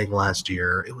passing last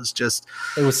year. It was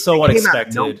so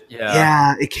unexpected.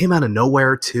 Yeah, it came out of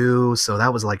nowhere too. So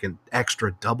that was like an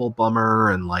extra double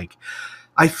bummer. And like,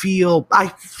 I feel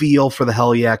for the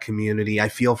Hell Yeah community. I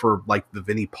feel for like the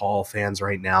Vinnie Paul fans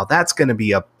right now. That's going to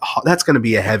be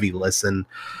a heavy listen.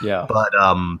 Yeah, but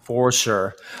for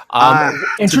sure.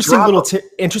 Interesting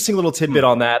little tidbit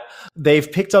on that.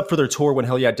 They've picked up for their tour when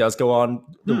Hell Yeah does go on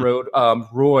the road.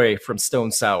 Roy from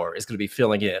Stone Sour is going to be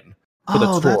filling in for the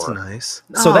tour. That's nice.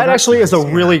 So that actually is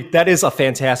that is a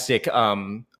fantastic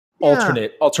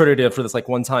alternative for this like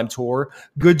one-time tour.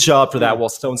 Good job for that. While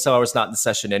Stone Sour is not in the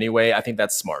session anyway, I think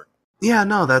that's smart. Yeah,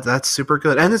 no, that's super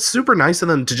good. And it's super nice of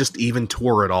them to just even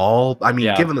tour at all. I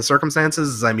mean, given the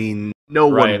circumstances, I mean, no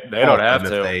one, they don't have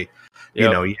to.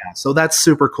 So that's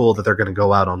super cool that they're going to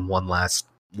go out on one last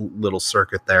little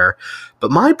circuit there.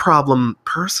 But my problem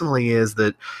personally is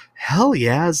that Hell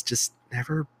Yeah's just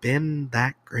never been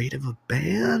that great of a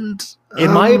band.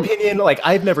 In my opinion, like,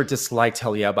 I've never disliked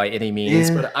Hell Yeah by any means,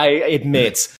 but I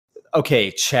admit, okay,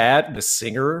 Chad, the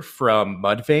singer from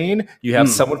Mudvayne, you have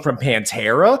someone from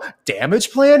Pantera,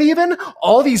 Damage Plan even,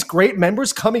 all these great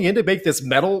members coming in to make this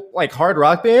metal, like, hard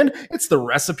rock band. It's the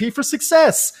recipe for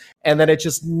success. And then it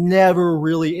just never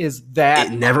really is that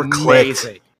It never amazing.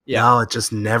 Clicked. Yeah. No, it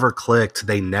just never clicked.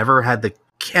 They never had the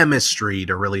chemistry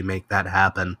to really make that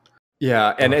happen.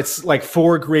 Yeah, and it's like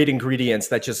 4 great ingredients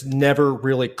that just never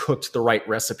really cooked the right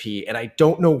recipe, and I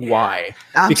don't know why.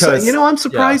 I'm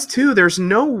surprised too. There's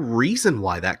no reason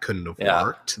why that couldn't have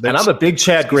worked. And I'm a big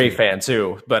Chad Gray fan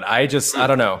too, but I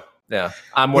don't know. Yeah,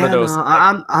 I'm one of those. No,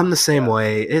 I'm the same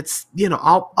way. It's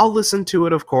I'll listen to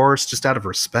it, of course, just out of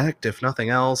respect, if nothing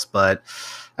else. But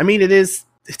I mean, it's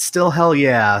still Hell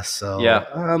Yeah. So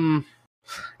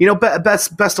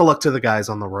best of luck to the guys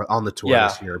on the tour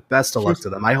this year. Best of luck to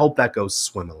them. I hope that goes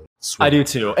swimmingly. I do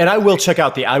too, and I will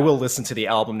I will listen to the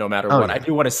album no matter what. Yeah. I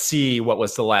do want to see what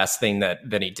was the last thing that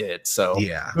Vinny did. So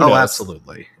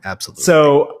absolutely.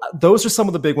 So those are some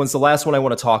of the big ones. The last one I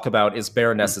want to talk about is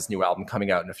Baroness's new album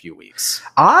coming out in a few weeks.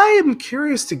 I am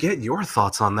curious to get your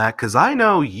thoughts on that because I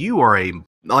know you are a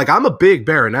like, I'm a big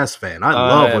Baroness fan. I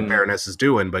love what Baroness is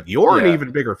doing, but you're an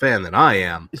even bigger fan than I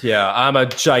am. Yeah, I'm a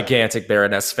gigantic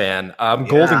Baroness fan.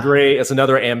 Golden Grey is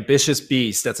another ambitious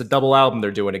beast. That's a double album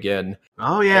they're doing again.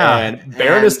 Oh, yeah. And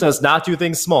Baroness does not do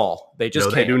things small. They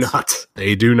just can't. They do not.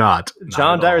 They do not.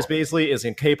 John Dyers Baisley is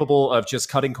incapable of just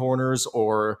cutting corners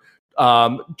or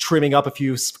trimming up a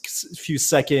few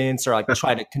seconds or like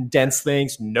trying to condense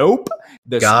things. Nope.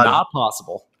 This is not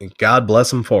possible. God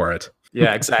bless him for it.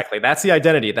 Yeah, exactly. That's the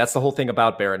identity. That's the whole thing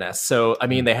about Baroness. So, I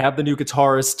mean, they have the new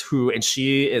guitarist and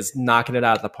she is knocking it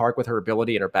out of the park with her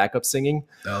ability and her backup singing.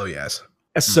 Oh, yes.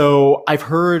 So I've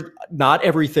heard not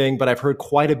everything, but I've heard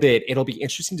quite a bit. It'll be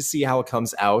interesting to see how it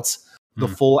comes out, the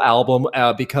full album,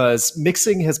 because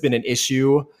mixing has been an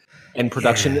issue and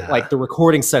production, like the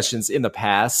recording sessions in the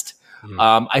past.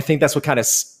 I think that's what kind of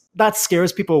not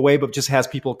scares people away, but just has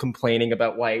people complaining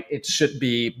about why it should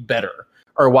be better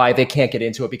or why they can't get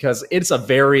into it, because it's a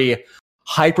very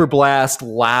hyperblast,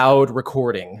 loud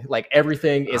recording. Like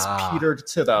everything is petered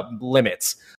to the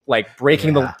limits, like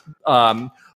breaking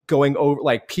the going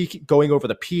over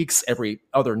the peaks, every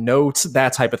other note,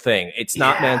 that type of thing. It's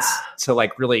not meant to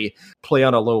like really play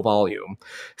on a low volume.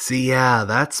 See,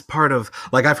 that's part of,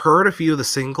 like, I've heard a few of the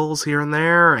singles here and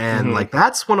there, and like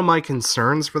that's one of my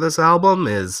concerns for this album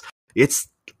is it's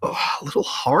a little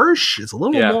harsh. It's a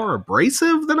little more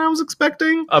abrasive than I was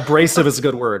expecting. Abrasive is a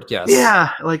good word. Yes.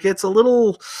 Yeah, like it's a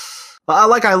little. I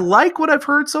like what I've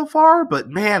heard so far, but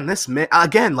man, this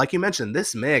again, like you mentioned,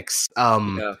 this mix.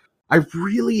 I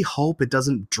really hope it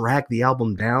doesn't drag the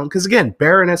album down, because again,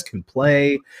 Baroness can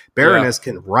play, Baroness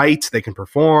can write, they can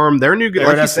perform. Their new,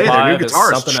 like you say, their new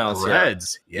guitarist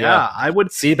shreds. I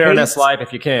would see Baroness live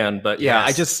if you can, but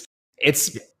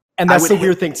and that's the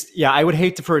weird thing. Yeah, I would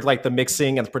hate for like the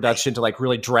mixing and the production to like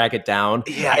really drag it down.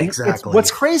 Yeah, exactly.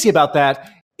 What's crazy about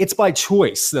that? It's by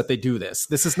choice that they do this.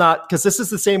 This is not, because this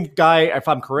is the same guy, if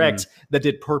I'm correct, that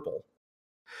did Purple.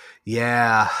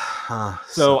 Yeah.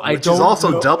 So I which don't is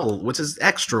also know. double, which is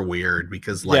extra weird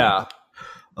because like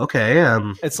okay,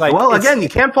 it's like, well, again, you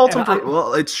can't fault them for,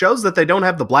 well, it shows that they don't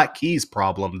have the Black Keys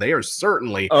problem. They are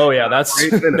certainly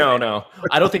that's no.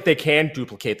 I don't think they can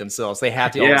duplicate themselves. They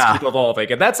have to always keep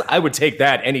evolving. And I would take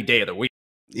that any day of the week.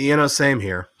 You know, same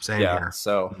here.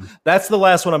 So that's the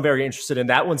last one I'm very interested in.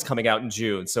 That one's coming out in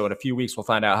June. So in a few weeks, we'll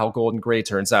find out how Golden Grey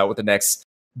turns out with the next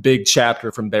big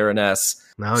chapter from Baroness.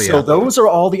 So those are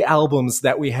all the albums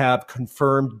that we have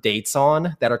confirmed dates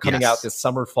on that are coming out this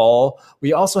summer, fall.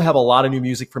 We also have a lot of new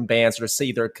music from bands that are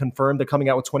either confirmed they're coming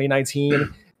out with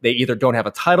 2019. They either don't have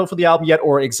a title for the album yet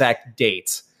or exact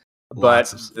date.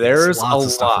 But there's a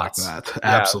lot. Like that.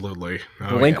 Absolutely.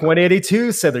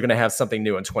 Blink-182 said they're going to have something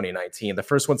new in 2019. The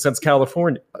first one since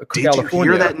California. Did you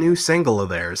hear that new single of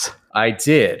theirs? I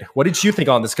did. What did you think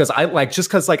on this? Because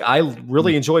I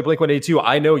really enjoy Blink-182.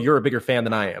 I know you're a bigger fan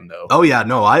than I am, though. Oh yeah,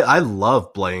 no, I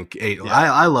love Blink.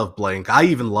 I love Blink. I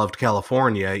even loved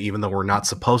California, even though we're not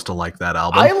supposed to like that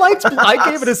album. I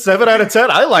gave it a 7 out of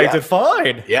 10. I liked it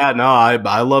fine. Yeah, no,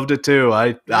 I loved it too.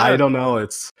 I don't know.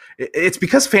 It's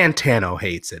because Fantano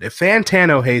hates it. If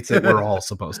Fantano hates it, we're all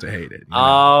supposed to hate it. You know?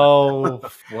 Oh,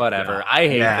 whatever. I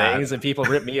hate things, and people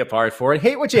rip me apart for it.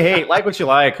 Hate what you hate, like what you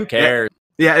like. Who cares?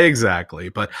 Yeah, exactly.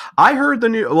 But I heard the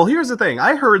new. Well, here's the thing.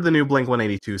 I heard the new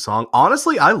Blink-182 song.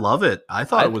 Honestly, I love it. I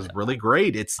thought it was really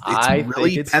great. It's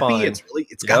really peppy.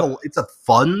 Fun. It's a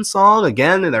fun song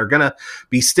again, and they're gonna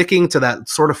be sticking to that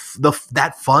sort of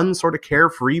that fun sort of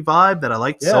carefree vibe that I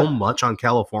liked so much on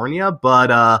California.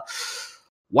 But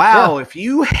wow, if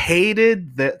you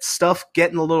hated that stuff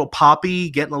getting a little poppy,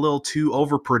 getting a little too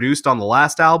overproduced on the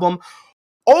last album,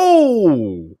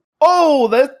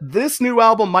 this new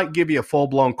album might give you a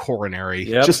full-blown coronary.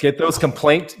 Yep. Just get those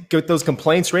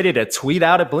complaints ready to tweet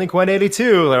out at Blink-182.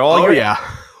 They're all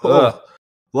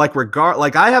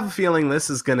Like I have a feeling this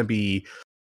is going to be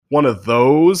one of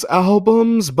those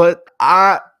albums, but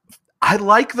I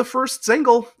like the first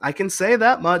single. I can say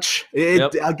that much.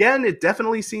 Again, it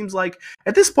definitely seems like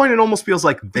at this point it almost feels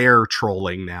like they're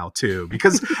trolling now too,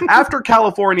 because after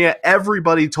California,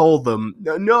 everybody told them,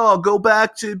 "No, go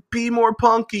back to be more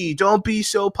punky. Don't be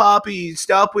so poppy.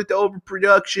 Stop with the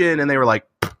overproduction." And they were like,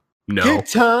 "No, get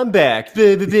time back."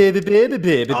 Oh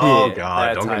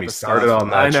God, don't get me started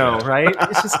on that. I know, right?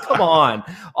 It's just come on.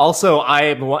 Also, I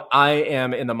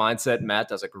am in the mindset Matt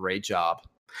does a great job.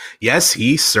 Yes,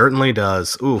 he certainly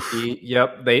does. Oof.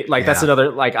 That's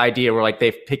another idea where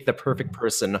they've picked the perfect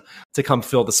person to come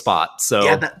fill the spot.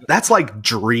 So that's like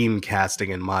dream casting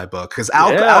in my book, because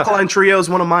Alkaline Trio is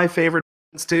one of my favorite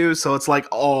bands too. So it's like,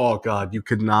 oh God, you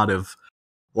could not have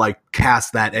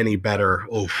cast that any better.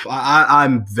 Oof.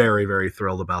 I'm very, very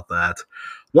thrilled about that.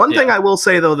 One thing I will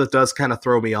say, though, that does kind of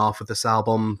throw me off with this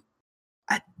album,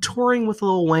 touring with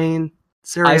Lil Wayne.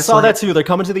 Seriously. I saw that too. They're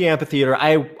coming to the amphitheater.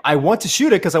 I want to shoot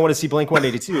it because I want to see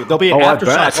Blink-182. They'll be at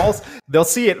Aftershock also.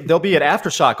 They'll be at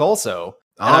Aftershock also.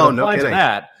 Oh, no kidding.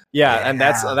 That. Yeah, and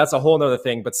that's a whole nother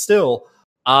thing. But still,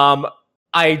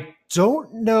 I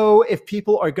don't know if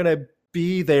people are going to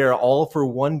be there all for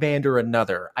one band or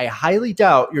another. I highly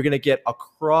doubt you're going to get a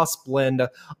cross blend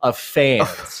of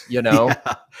fans.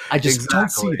 I just don't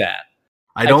see that.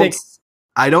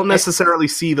 I don't necessarily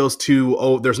see those two.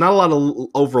 Oh, there's not a lot of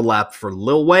overlap for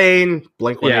Lil Wayne,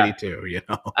 Blink-182.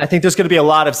 I think there's going to be a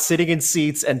lot of sitting in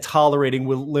seats and tolerating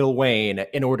Lil Wayne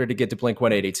in order to get to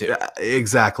Blink-182.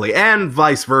 Exactly, and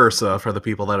vice versa for the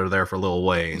people that are there for Lil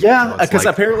Wayne. Yeah, because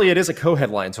apparently it is a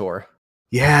co-headline tour.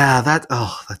 Yeah,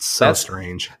 that's so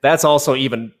strange. That's also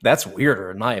that's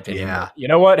weirder in my opinion. Yeah. You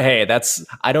know what? Hey,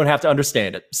 I don't have to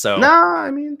understand it. So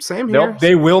same here.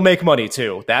 They will make money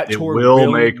too. That tour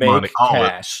will make money.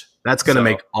 Cash. That's going to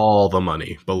make all the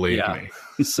money, believe me.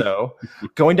 So,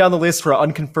 going down the list for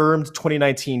unconfirmed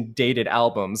 2019 dated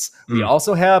albums, we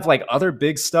also have like other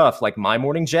big stuff like My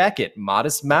Morning Jacket,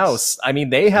 Modest Mouse. I mean,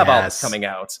 they have albums coming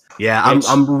out. Yeah,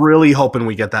 I'm really hoping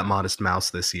we get that Modest Mouse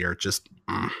this year. Just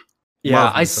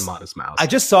Modest Mouse. I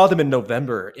just saw them in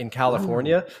November in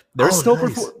California. They're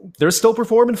still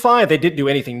performing fine. They didn't do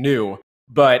anything new,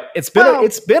 but it's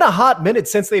been a hot minute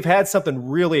since they've had something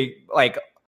really like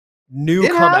new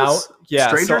come out. Yeah,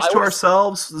 Strangers to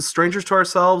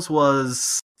Ourselves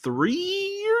was 3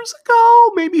 years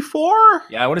ago, maybe 4.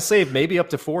 Yeah, I want to say maybe up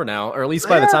to 4 now, or at least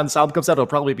by the time this album comes out, it'll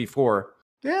probably be 4.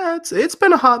 Yeah, it's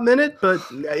been a hot minute, but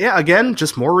again,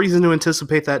 just more reason to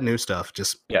anticipate that new stuff.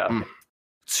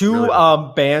 Two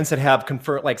bands that have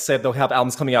confirmed, like said, they'll have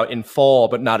albums coming out in fall,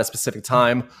 but not a specific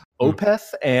time.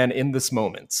 Opeth and In This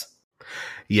Moment.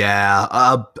 Yeah,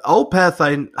 Opeth.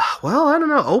 I don't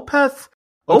know.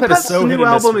 Opeth's new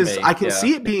album is. I can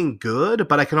see it being good,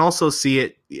 but I can also see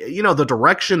it. The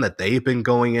direction that they've been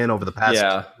going in over the past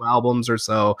 2 albums or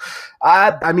so.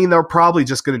 I mean, they're probably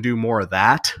just going to do more of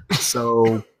that.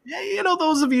 So.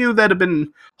 Those of you that have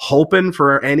been hoping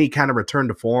for any kind of return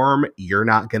to form, you're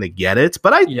not going to get it.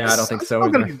 But I don't think so.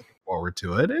 I'm going to look forward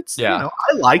to it. I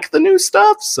like the new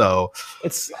stuff, so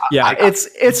it's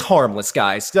harmless,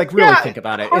 guys. Like really think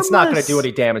about it. Harmless. It's not going to do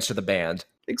any damage to the band.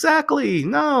 Exactly.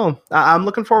 No, I'm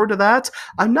looking forward to that.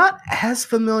 I'm not as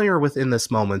familiar with In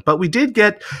This Moment, but we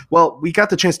got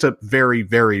the chance to very,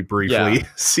 very briefly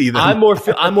see them. I'm more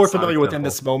familiar with In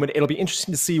This Moment. It'll be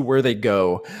interesting to see where they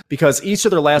go because each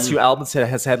of their last few albums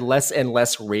has had less and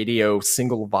less radio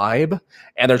single vibe,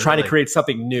 and they're trying to create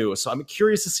something new. So I'm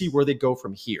curious to see where they go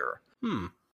from here.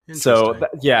 So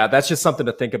that's just something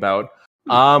to think about.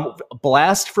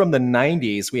 Blast from the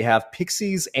 90s, we have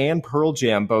Pixies and Pearl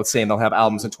Jam both saying they'll have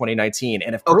albums in 2019.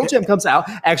 And if Pearl Jam comes out,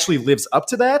 actually lives up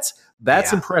to that,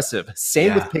 that's impressive.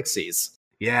 Same with Pixies.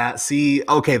 Yeah, see,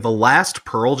 the last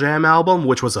Pearl Jam album,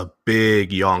 which was a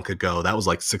big yonk ago, that was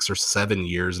like 6 or 7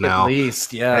 years now. At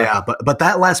least, Yeah, but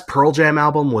that last Pearl Jam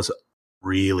album was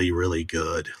really, really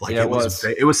good. Like it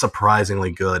was surprisingly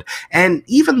good. And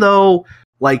even though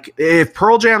like, if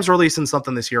Pearl Jam's releasing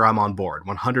something this year, I'm on board,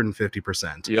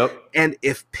 150%. Yep. And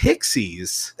if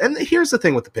Pixies, and here's the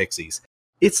thing with the Pixies,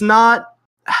 it's not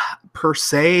per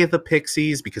se the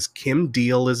Pixies because Kim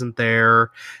Deal isn't there,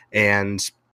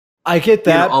 and I get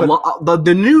that.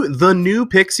 The new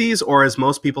Pixies, or as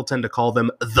most people tend to call them,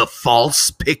 the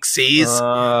false Pixies.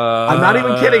 I'm not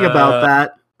even kidding about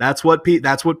that. That's what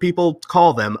people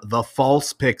call them, the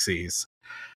false Pixies.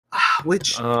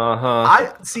 Which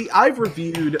I've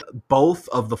reviewed both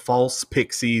of the False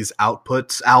Pixies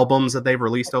Outputs albums that they've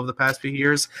released over the past few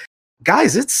years.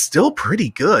 Guys, it's still pretty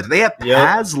good. They have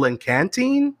Paz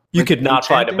Linkantine. You could not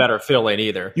find a better fill-in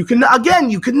either. You could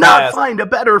not find a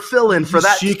better fill-in for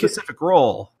that specific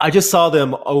role. I just saw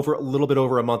them a little bit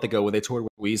over a month ago when they toured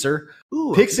with Weezer.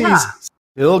 Pixies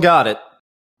still got it.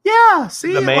 Yeah,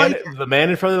 see, the man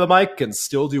in front of the mic can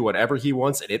still do whatever he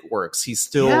wants, and it works. He's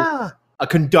still a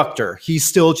conductor. He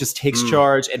still just takes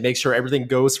charge and makes sure everything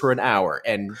goes for an hour,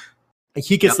 and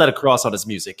he gets that across on his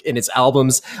music, in his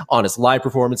albums, on his live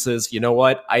performances. You know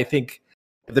what? I think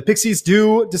if the Pixies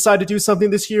do decide to do something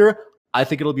this year, I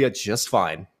think it'll be just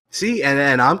fine. See,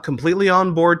 and I'm completely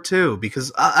on board too,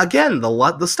 because again,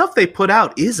 the stuff they put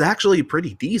out is actually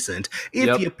pretty decent.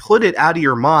 If you put it out of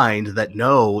your mind that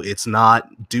no, it's not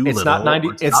Doolittle. It's not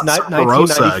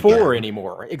 1994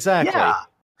 anymore. Exactly. Yeah.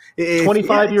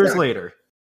 25 years later.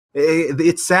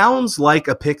 It sounds like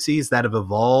a Pixies that have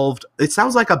evolved. It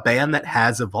sounds like a band that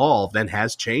has evolved and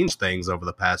has changed things over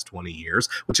the past 20 years,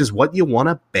 which is what you want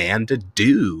a band to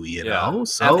do, you know?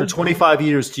 So after 25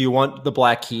 years, do you want the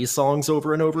Black Keys songs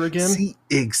over and over again? See,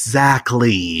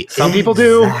 exactly. Some people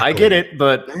do. I get it,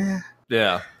 but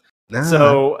yeah. Nah.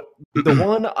 So the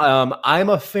one I'm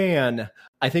a fan.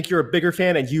 I think you're a bigger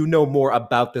fan, and you know more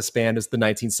about this band as the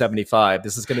 1975.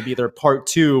 This is going to be their part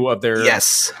 2 of their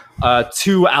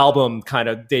 2-album kind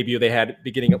of debut they had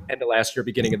end of last year,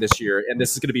 beginning of this year, and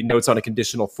this is going to be Notes on a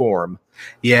Conditional Form.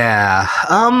 Yeah.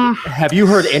 Have you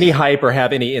heard any hype or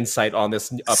have any insight on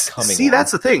this upcoming? See,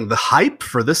 that's the thing. The hype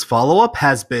for this follow-up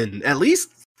has been, at least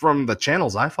from the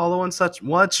channels I follow and such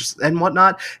and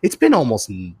whatnot, it's been almost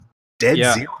dead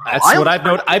zero. That's what I've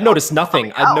noticed. I've noticed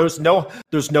nothing. I've noticed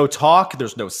there's no talk,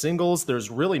 there's no singles, there's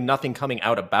really nothing coming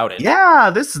out about it. Yeah,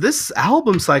 this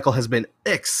album cycle has been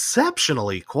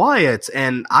exceptionally quiet,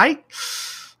 and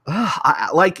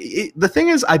the thing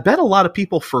is, I bet a lot of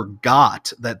people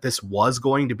forgot that this was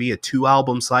going to be a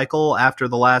 2-album cycle after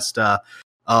the last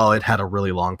it had a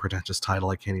really long, pretentious title.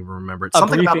 I can't even remember it.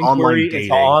 Something about online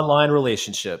dating. Online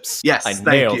relationships. Yes,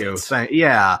 thank you.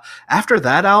 Yeah. After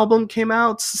that album came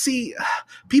out, see,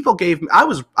 people gave me... I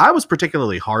was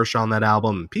particularly harsh on that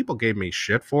album. People gave me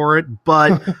shit for it,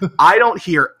 but I don't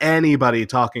hear anybody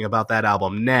talking about that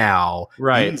album now,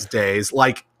 these days.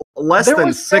 Like, less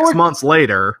than 6 months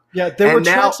later. Yeah, there were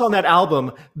tracks on that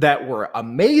album that were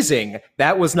amazing.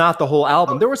 That was not the whole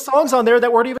album. There were songs on there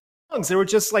that weren't even songs. They were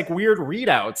just like weird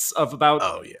readouts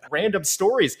about random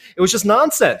stories. It was just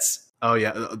nonsense. Oh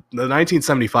yeah, the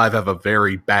 1975 have a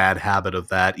very bad habit of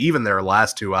that. Even their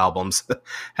last 2 albums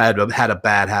had a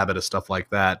bad habit of stuff like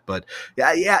that. But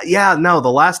no,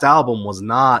 the last album was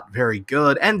not very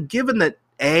good. And given that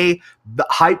the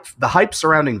hype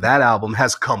surrounding that album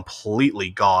has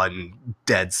completely gone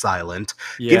dead silent.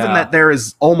 Given that there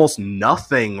is almost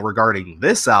nothing regarding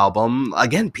this album,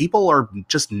 again, people are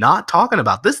just not talking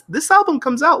about this. This album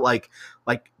comes out like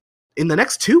in the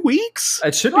next 2 weeks.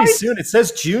 It should be soon. It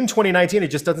says June 2019. It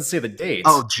just doesn't say the date.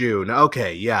 Oh, June.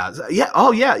 Okay, yeah.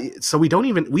 Oh, yeah. So we don't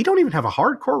even have a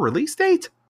hardcore release date.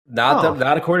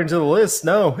 Not according to the list,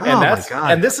 no. And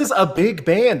and this is a big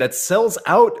band that sells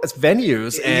out as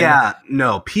venues.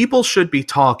 And people should be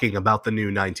talking about the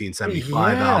new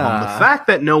 1975 album. The fact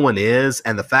that no one is,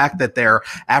 and the fact that they're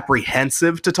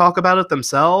apprehensive to talk about it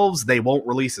themselves, they won't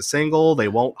release a single, they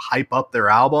won't hype up their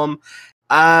album.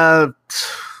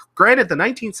 Granted, the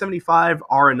 1975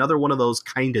 are another one of those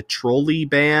kind of trolley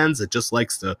bands that just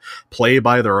likes to play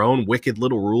by their own wicked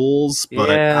little rules,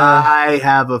 but I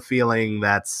have a feeling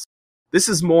this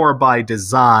is more by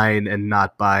design and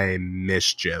not by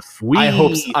mischief. I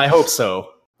hope so.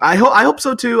 I hope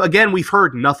so too. Again, we've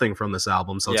heard nothing from this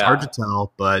album, so it's hard to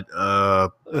tell. But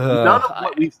none of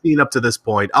what we've seen up to this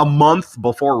point, a month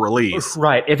before release,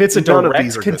 right? If it's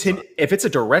a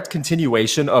direct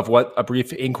continuation of what A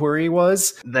Brief Inquiry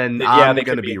was, then I'm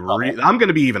going to be I'm going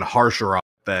to be even harsher on.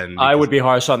 Then I would be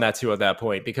harsh on that too at that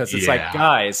point, because it's like,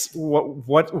 guys,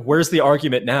 where's the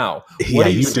argument now? What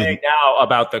are you saying now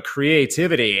about the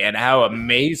creativity and how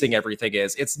amazing everything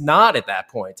is? It's not at that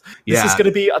point.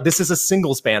 This is a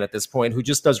singles band at this point who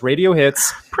just does radio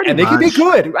hits, and they can be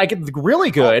good, really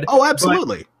good. Oh,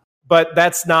 absolutely. But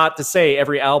that's not to say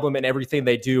every album and everything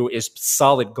they do is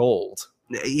solid gold.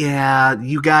 Yeah,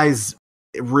 you guys.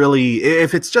 Really,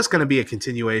 if it's just going to be a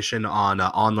continuation on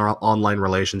online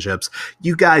relationships,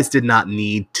 you guys did not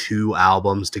need 2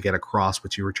 albums to get across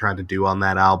what you were trying to do on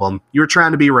that album. You were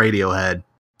trying to be Radiohead.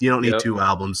 You don't need 2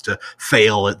 albums to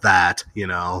fail at that,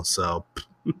 so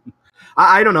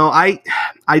I don't know. I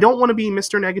don't want to be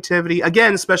Mr. Negativity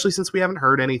again, especially since we haven't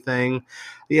heard anything.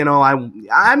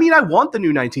 I mean, I want the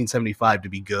new 1975 to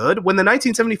be good. When the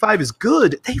 1975 is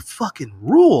good, they fucking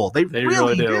rule. They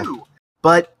really do.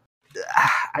 But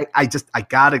I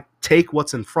gotta take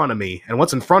what's in front of me, and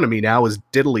what's in front of me now is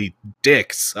diddly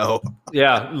dick. So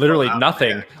literally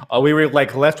nothing. We were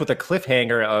left with a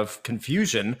cliffhanger of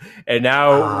confusion, and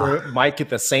now we might get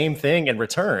the same thing in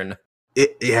return.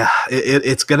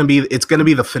 It's gonna be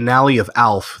the finale of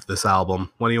Alf. This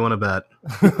album. What do you want to bet?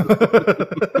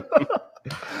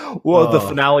 Well, the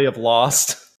finale of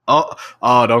Lost. Oh,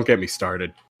 don't get me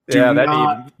started.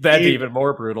 That'd be even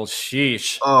more brutal.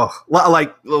 Sheesh.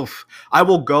 I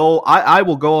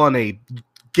will go on a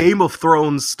Game of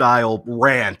Thrones style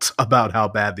rant about how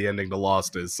bad the ending to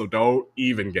Lost is. So don't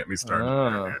even get me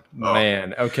started.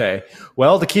 Man. Okay.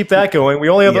 Well, to keep that going, we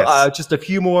only have just a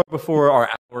few more before our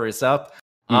hour is up.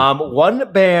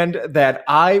 One band that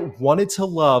I wanted to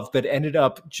love but ended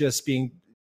up just being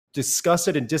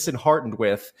disgusted and disheartened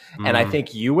with, and I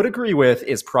think you would agree with,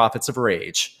 is Prophets of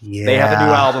Rage. Yeah. They have a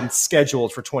new album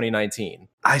scheduled for 2019.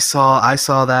 I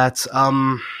saw that.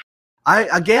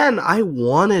 I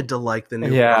wanted to like the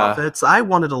new Prophets. I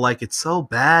wanted to like it so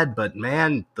bad, but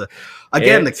man,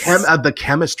 the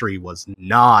chemistry was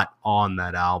not on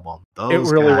that album.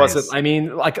 It really wasn't. I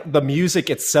mean, like the music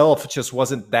itself just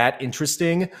wasn't that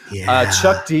interesting. Yeah.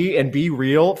 Chuck D and Be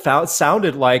Real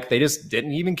sounded like they just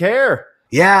didn't even care.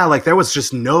 Yeah, like there was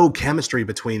just no chemistry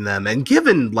between them. And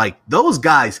given like those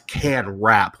guys can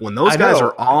rap, when those guys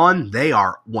are on, they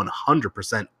are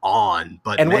 100% on.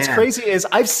 But what's crazy is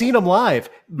I've seen them live.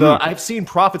 I've seen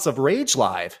Prophets of Rage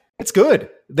live. It's good.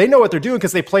 They know what they're doing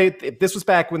because they played. This was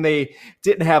back when they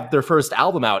didn't have their first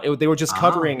album out. They were just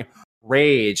covering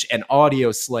Rage and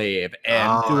Audio Slave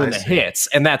and doing the hits,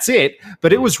 and that's it.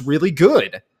 But it was really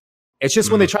good. It's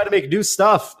just when they try to make new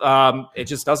stuff, it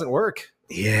just doesn't work.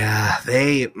 Yeah,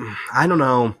 I don't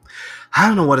know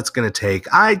what it's going to take.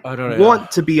 I want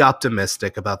to be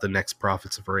optimistic about the next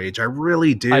Prophets of Rage. I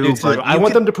really do. I do too. I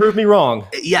want them to prove me wrong.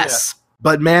 Yes. Yeah.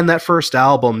 But man, that first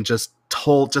album just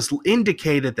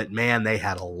indicated that, man, they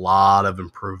had a lot of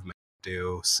improvement to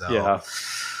do. So yeah.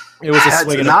 It was a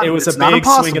swing and big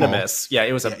swing and a miss. Yeah,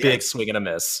 it was a big swing and a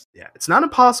miss. Yeah, it's not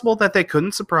impossible that they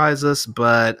couldn't surprise us,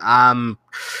 but I'm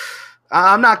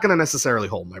not going to necessarily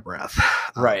hold my breath.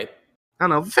 Right. I don't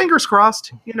know. Fingers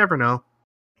crossed. You never know.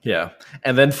 Yeah.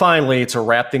 And then finally, to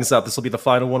wrap things up, this will be the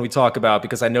final one we talk about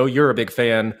because I know you're a big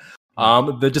fan.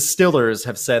 The Distillers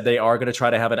have said they are going to try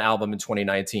to have an album in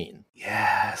 2019.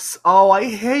 Yes. Oh,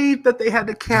 I hate that they had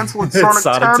to cancel it. Sonic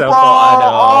Temple. I know.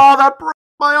 Oh, that broke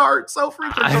my heart so freaking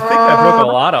hard. I think that broke a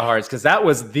lot of hearts because that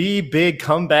was the big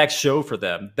comeback show for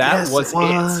them. That was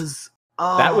it.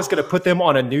 Oh. That was going to put them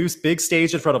on a new big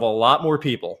stage in front of a lot more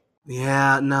people.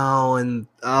 Yeah, no, and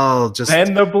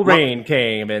then the rain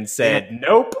came and said,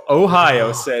 "Nope."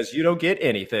 Ohio says you don't get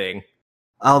anything.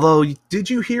 Although, did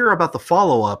you hear about the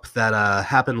follow-up that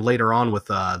happened later on with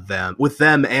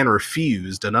them and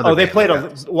Refused? Another. Oh, they played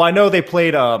I know they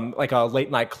played like a late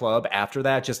night club after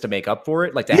that just to make up for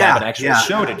it, like to have an actual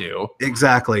show to do.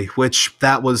 Exactly, which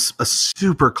that was a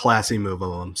super classy move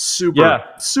of them.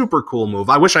 Super cool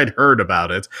move. I wish I'd heard about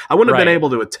it. I wouldn't have been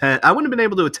able to attend. I wouldn't have been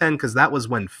able to attend because that was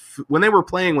when they were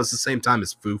playing was the same time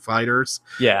as Foo Fighters.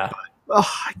 Yeah.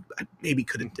 I maybe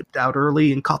could have dipped out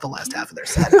early and caught the last half of their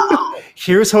set.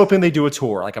 Here's hoping they do a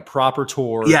tour, like a proper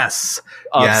tour. Yes.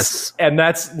 And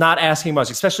that's not asking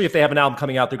much, especially if they have an album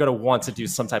coming out. They're going to want to do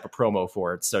some type of promo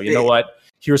for it. So you know what?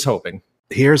 Here's hoping.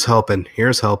 Here's hoping.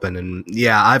 And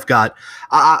yeah,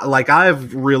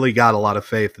 I've really got a lot of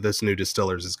faith that this new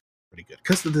Distillers is pretty good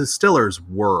because the Distillers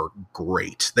were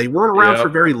great. They weren't around for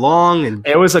very long, and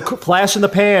it was a flash in the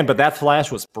pan, but that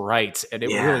flash was bright and it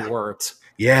really worked.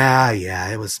 Yeah,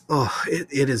 it was.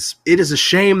 It is a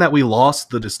shame that we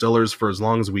lost the Distillers for as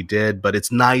long as we did, but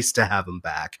it's nice to have them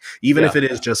back, even if it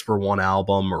is just for one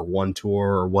album or one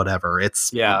tour or whatever.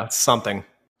 It's something.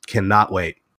 Cannot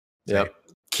wait. Yep.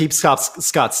 Keep Scott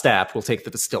Stapp. We'll take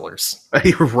the Distillers.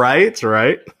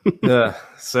 Right.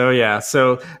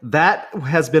 So that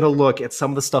has been a look at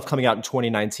some of the stuff coming out in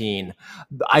 2019.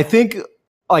 I think.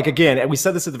 Like, again, and we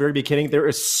said this at the very beginning, there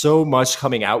is so much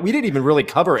coming out. We didn't even really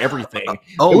cover everything.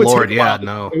 No.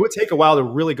 It would take a while to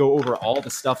really go over all the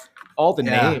stuff, all the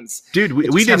names. Dude,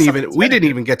 we didn't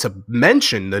even get to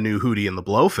mention the new Hootie and the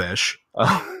Blowfish.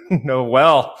 No,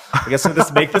 well, I guess we'll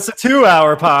just make this a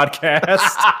 2-hour podcast.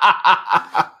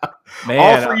 Man,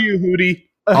 all for you, Hootie.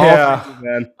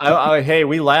 Hey,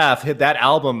 we laugh. Hit that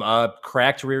album,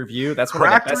 Cracked Rear View. That's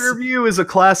Cracked Rear View is a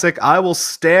classic. I will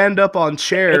stand up on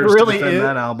chairs. It really to defend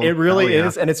that album. It really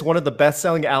is, and it's one of the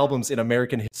best-selling albums in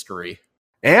American history.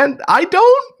 And I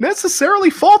don't necessarily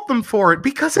fault them for it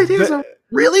because it is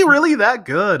really, really that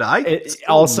good.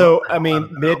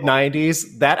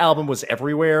 Mid-90s, that album was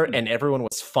everywhere, and everyone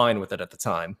was fine with it at the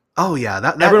time. Oh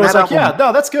yeah, everyone was like,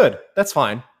 album, that's good, that's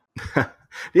fine.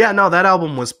 Yeah, no, that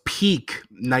album was peak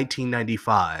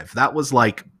 1995. That was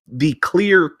like the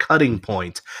clear cutting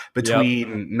point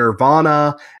between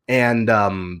Nirvana and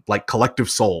like Collective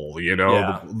Soul,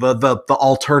 the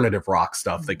alternative rock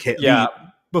stuff that came. Yeah,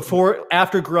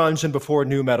 after grunge and before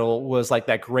nu metal was like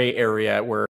that gray area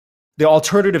where the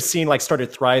alternative scene like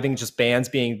started thriving, just bands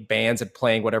being bands and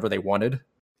playing whatever they wanted.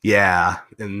 Yeah,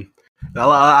 and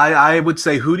I would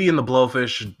say Hootie and the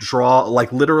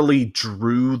Blowfish literally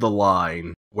drew the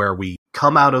line where we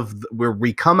come out of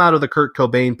the Kurt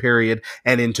Cobain period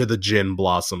and into the Gin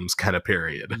Blossoms kind of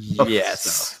period.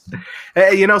 Yes.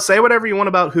 Hey, say whatever you want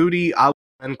about Hootie. I'll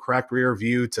send Cracked Rear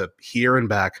View to here and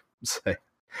back. Say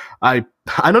I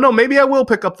don't know. Maybe I will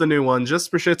pick up the new one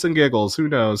just for shits and giggles. Who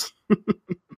knows?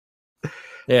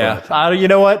 Yeah, you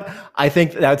know what? I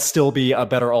think that'd still be a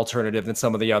better alternative than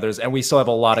some of the others, and we still have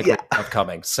a lot of great stuff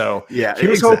coming. So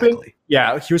here's hoping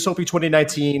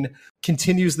 2019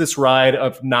 continues this ride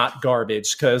of not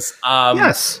garbage, because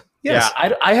yes.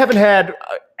 I haven't had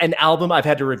an album I've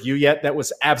had to review yet that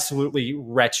was absolutely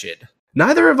wretched.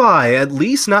 Neither have I, at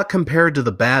least not compared to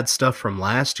the bad stuff from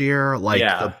last year.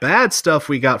 The bad stuff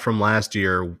we got from last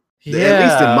year, at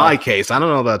least in my case, I don't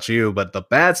know about you, but the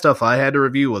bad stuff I had to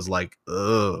review was like,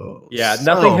 oh, yeah,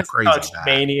 nothing has touched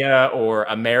Mania or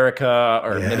America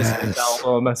or Minister's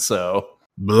album, so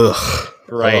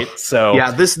right. So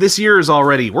yeah, this year is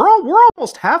already we're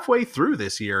almost halfway through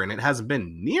this year, and it hasn't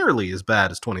been nearly as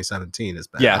bad as 2017 is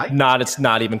bad. Yeah, it's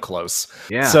not even close.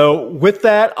 Yeah. So with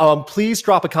that, please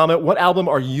drop a comment. What album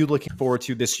are you looking forward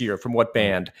to this year? From what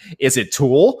band? Is it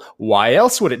Tool? Why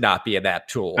else would it not be that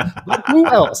Tool? Who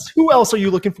else? Who else are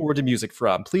you looking forward to music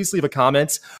from? Please leave a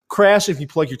comment. Crash, if you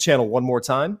plug your channel one more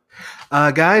time.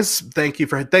 Guys, thanks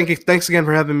again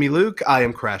for having me, Luke. I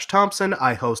am Crash Thompson.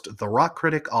 I host The Rock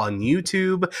Critic on YouTube.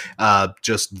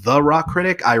 Just The Rock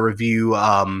Critic. I review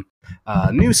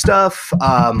new stuff,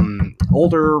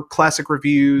 older classic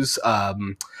reviews,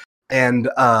 and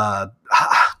God,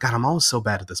 I'm always so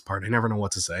bad at this part. I never know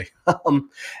what to say.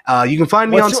 You can find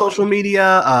me on social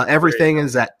media. Everything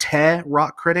is at Te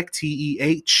Rock Critic,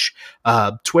 TEH,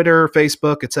 Twitter,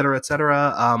 Facebook,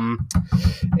 etc.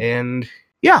 And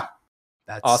yeah.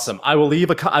 That's awesome. I will leave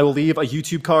a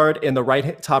YouTube card in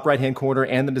the top right hand corner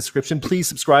and the description. Please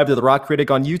subscribe to The Rock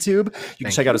Critic on YouTube. You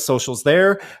can check out his socials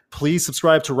there. Please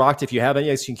subscribe to Rocked if you haven't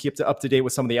yet, so you can keep up to date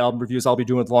with some of the album reviews I'll be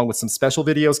doing, along with some special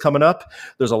videos coming up.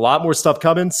 There's a lot more stuff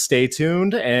coming. Stay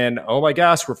tuned. And oh my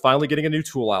gosh, we're finally getting a new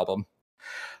Tool album.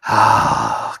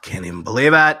 Can't even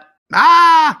believe it.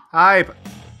 Hype.